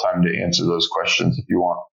you both time to answer those questions if you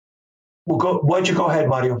want. Well, why don't you go ahead,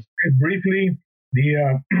 Mario? Briefly,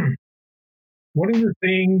 one of the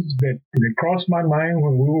things that crossed my mind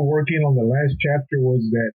when we were working on the last chapter was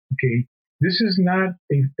that, okay, this is not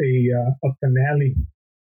a finale.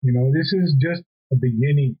 You know, this is just a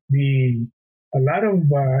beginning. A lot of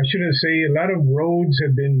roads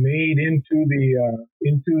have been made into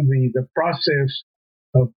the process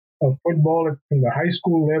of football from the high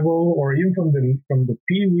school level, or even from the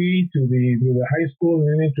Pee Wee to the high school and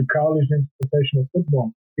then into college and professional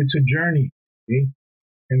football. It's a journey. Okay?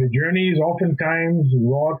 And the journey is oftentimes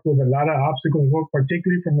wrought with a lot of obstacles,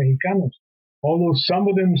 particularly for Mexicanos. Although some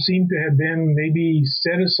of them seem to have been maybe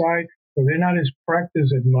set aside, or they're not as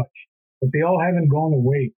practiced as much, but they all haven't gone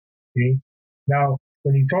away. Okay? Now,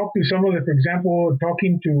 when you talk to some of the, for example,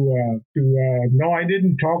 no, I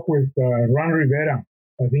didn't talk with Ron Rivera.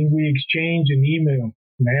 I think we exchanged an email,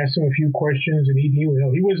 and I asked him a few questions, and he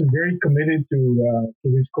was very committed to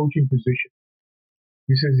his coaching position.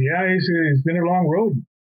 He says, yeah, it's been a long road.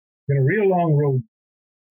 Been a real long road,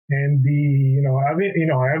 and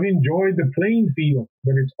I've enjoyed the playing field,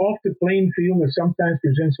 but it's off the playing field that sometimes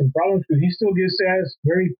presents some problems, because he still gets asked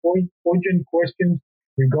very poignant questions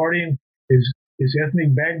regarding his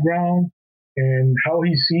ethnic background and how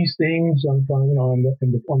he sees things on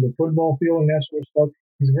the football field and that sort of stuff.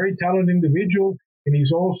 He's a very talented individual, and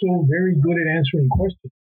he's also very good at answering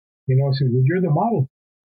questions. You know, so you're the model.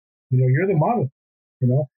 You know, you're the model. You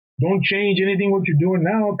know. Don't change anything what you're doing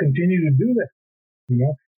now. Continue to do that, you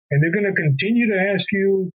know. And they're going to continue to ask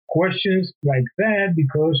you questions like that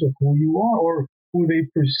because of who you are or who they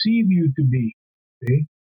perceive you to be. Okay?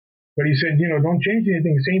 But he said, you know, don't change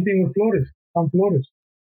anything. Same thing with Flores. I'm Flores.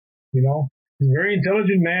 You know, he's a very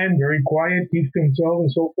intelligent man, very quiet, keeps to himself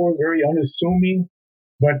and so forth, very unassuming.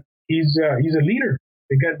 But he's a leader.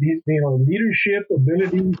 They got these, leadership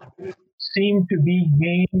abilities seem to be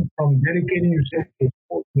gained from dedicating yourself to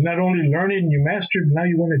sport. You not only learn it and you master it, now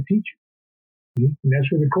you want to teach it. See? And that's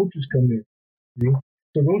where the coaches come in. See?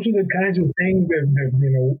 So those are the kinds of things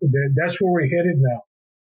that's where we're headed now.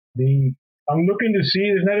 I'm looking to see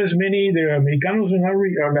there's not as many, the Mexicanos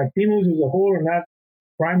or Latinos as a whole are not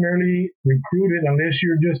primarily recruited unless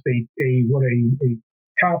you're just a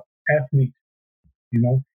top athlete, you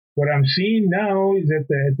know. What I'm seeing now is that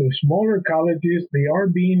at the smaller colleges, they are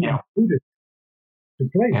being recruited to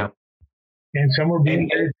play. Yeah. And some are being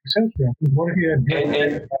very successful. What if you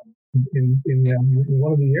had in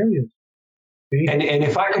one of the areas? See? And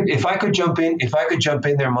if I could jump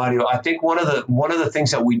in there, Mario, I think one of the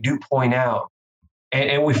things that we do point out,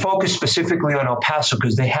 and we focus specifically on El Paso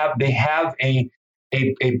because they have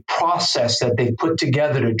a process that they put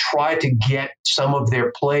together to try to get some of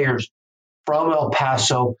their players from El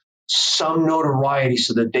Paso some notoriety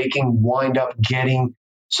so that they can wind up getting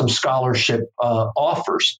some scholarship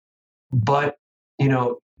offers. But,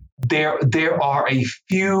 there are a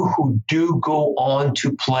few who do go on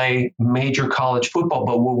to play major college football.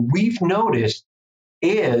 But what we've noticed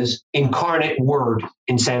is Incarnate Word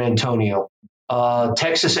in San Antonio,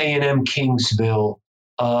 Texas A&M Kingsville,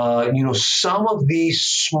 some of these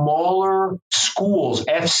smaller schools,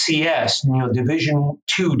 FCS, Division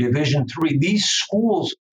II, Division III, these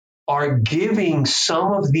schools are giving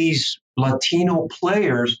some of these Latino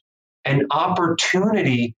players an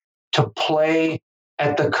opportunity to play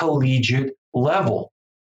at the collegiate level.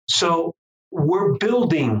 So we're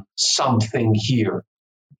building something here.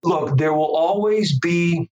 Look, there will always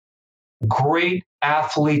be great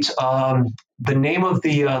athletes. The name of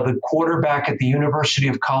the quarterback at the University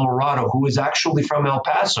of Colorado, who is actually from El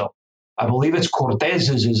Paso, I believe it's Cortez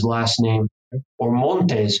is his last name, or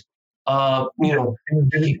Montes.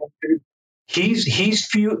 He's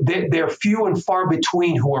few. They're few and far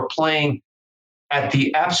between who are playing at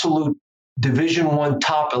the absolute Division I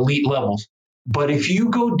top elite levels. But if you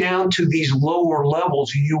go down to these lower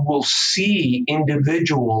levels, you will see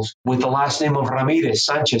individuals with the last name of Ramirez,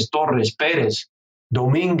 Sanchez, Torres, Perez,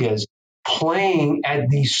 Dominguez playing at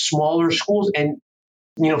these smaller schools. And,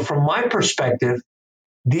 from my perspective,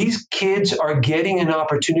 these kids are getting an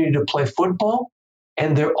opportunity to play football,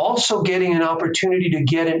 and they're also getting an opportunity to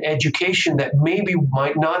get an education that maybe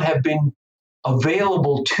might not have been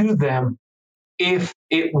available to them if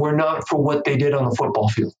it were not for what they did on the football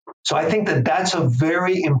field. So I think that that's a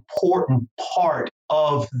very important part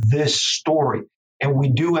of this story. And we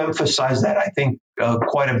do emphasize that, I think,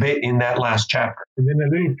 quite a bit in that last chapter. And then a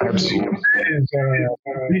little recently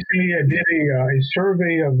I did a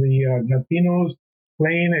survey of the Latinos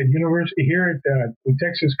playing at university here at the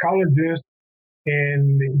Texas colleges.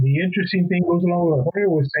 And the interesting thing goes along with what Jorge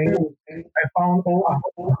was saying. I found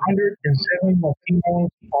 107 Latinos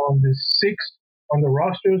on the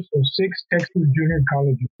rosters of 6 Texas junior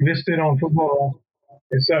colleges listed on Football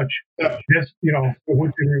as such. That's,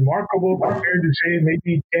 which is remarkable compared to, say,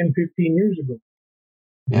 maybe 10, 15 years ago.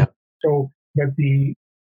 Yeah. So, but the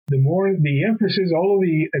more the emphasis, all of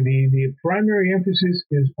the primary emphasis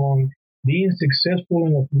is on being successful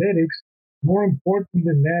in athletics. More important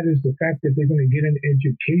than that is the fact that they're going to get an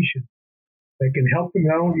education that can help them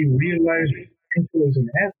not only realize potential as an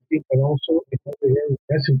athlete, but also in other areas.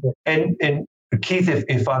 That's important. And Keith,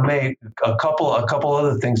 if I may, a couple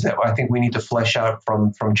other things that I think we need to flesh out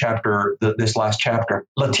from this last chapter.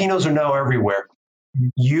 Latinos are now everywhere.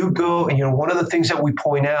 You go, one of the things that we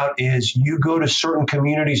point out is you go to certain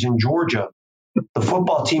communities in Georgia, the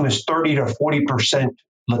football team is 30 to 40%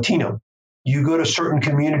 Latino. You go to certain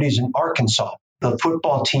communities in Arkansas, the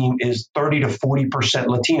football team is 30 to 40%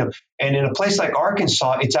 Latino. And in a place like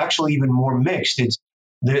Arkansas, it's actually even more mixed.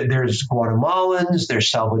 There's Guatemalans,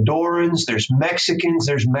 there's Salvadorans, there's Mexicans,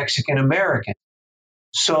 there's Mexican Americans.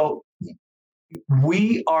 So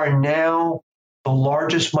we are now the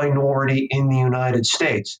largest minority in the United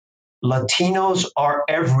States. Latinos are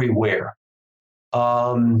everywhere.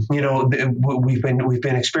 We've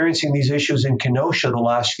been experiencing these issues in Kenosha the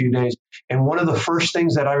last few days. And one of the first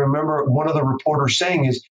things that I remember one of the reporters saying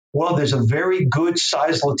is, well, there's a very good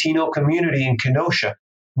sized Latino community in Kenosha.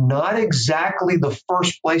 Not exactly the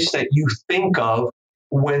first place that you think of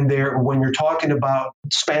when you're talking about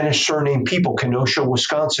Spanish surname people, Kenosha,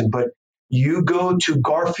 Wisconsin. But you go to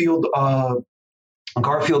Garfield,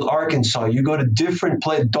 Arkansas, you go to different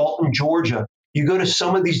places, Dalton, Georgia, you go to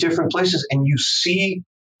some of these different places and you see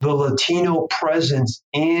the Latino presence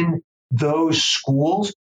in those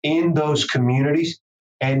schools, in those communities,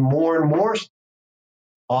 and more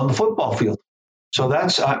on the football field. So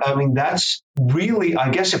that's really, I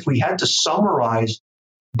guess, if we had to summarize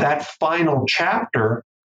that final chapter,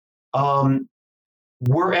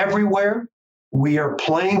 we're everywhere. We are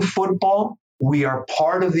playing football. We are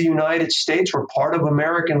part of the United States. We're part of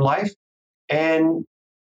American life. And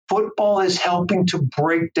football is helping to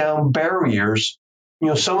break down barriers.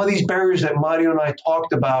 Some of these barriers that Mario and I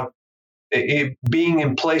talked about being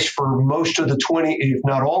in place for most of the 20th, if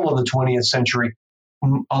not all of the 20th century,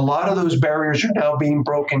 a lot of those barriers are now being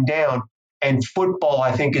broken down, and football,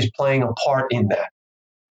 I think, is playing a part in that.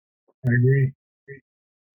 I agree.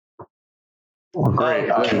 Great.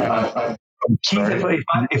 Keith,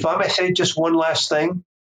 if I may say just one last thing,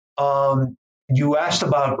 you asked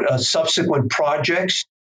about subsequent projects.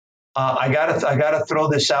 I gotta throw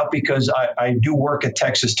this out because I do work at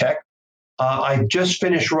Texas Tech. I just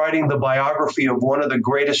finished writing the biography of one of the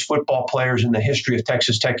greatest football players in the history of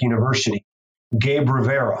Texas Tech University, Gabe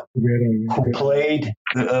Rivera, who played,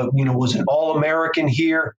 was an All-American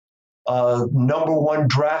here, number one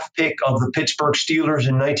draft pick of the Pittsburgh Steelers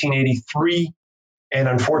in 1983, and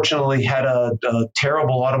unfortunately had a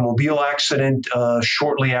terrible automobile accident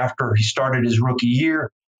shortly after he started his rookie year.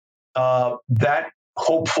 That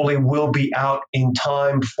hopefully will be out in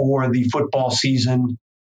time for the football season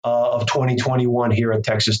of 2021 here at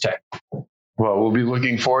Texas Tech. Well, we'll be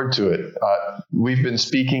looking forward to it. We've been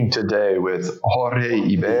speaking today with Jorge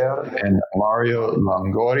Iber and Mario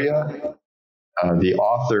Longoria, the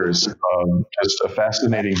authors of just a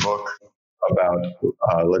fascinating book about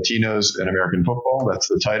Latinos in American football. That's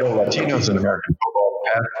the title, Latinos in American Football,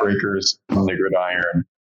 Pathbreakers on the Gridiron,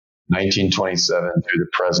 1927 through the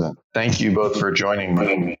present. Thank you both for joining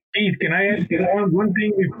me. Keith, can I ask you one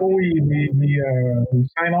thing before we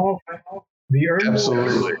sign off? The early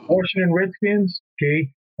Washington Redskins,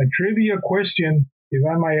 okay, a trivia question, if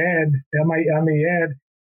I may add,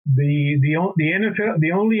 the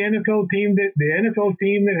only NFL team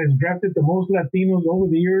that has drafted the most Latinos over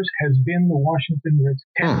the years has been the Washington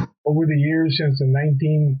Redskins over the years since the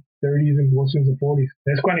 1930s and since the 40s.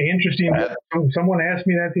 That's kind of interesting. Someone asked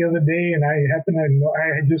me that the other day, and I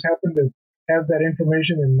just happened to have that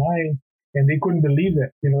information in mind, and they couldn't believe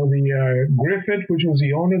that. The Griffith, which was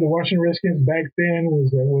the owner of the Washington Redskins back then,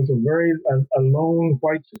 was a very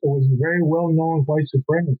well known white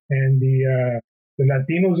supremacist, and the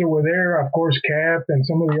Latinos that were there, of course, Cap and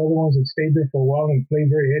some of the other ones that stayed there for a while and played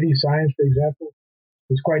very Eddie Science, for example,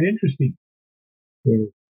 was quite interesting.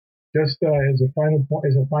 So just as a final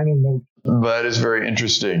note. That is very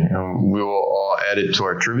interesting. We will all add it to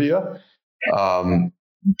our trivia.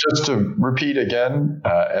 Just to repeat again,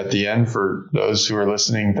 at the end, for those who are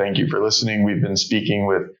listening, thank you for listening. We've been speaking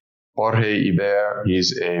with Jorge Iber.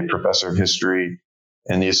 He's a professor of history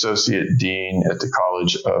and the associate dean at the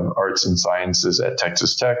College of Arts and Sciences at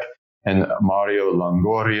Texas Tech, and Mario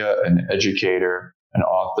Longoria, an educator, an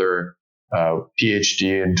author,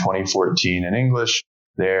 PhD in 2014 in English.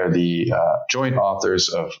 They're the joint authors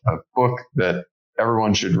of a book that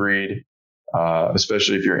everyone should read,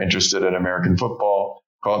 especially if you're interested in American football,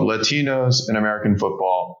 called Latinos in American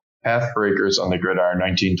Football, Pathbreakers on the Gridiron,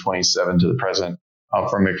 1927 to the present,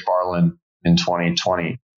 out from McFarland in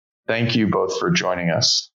 2020. Thank you both for joining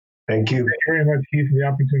us. Thank you. Thank you very much, Keith, for the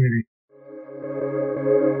opportunity.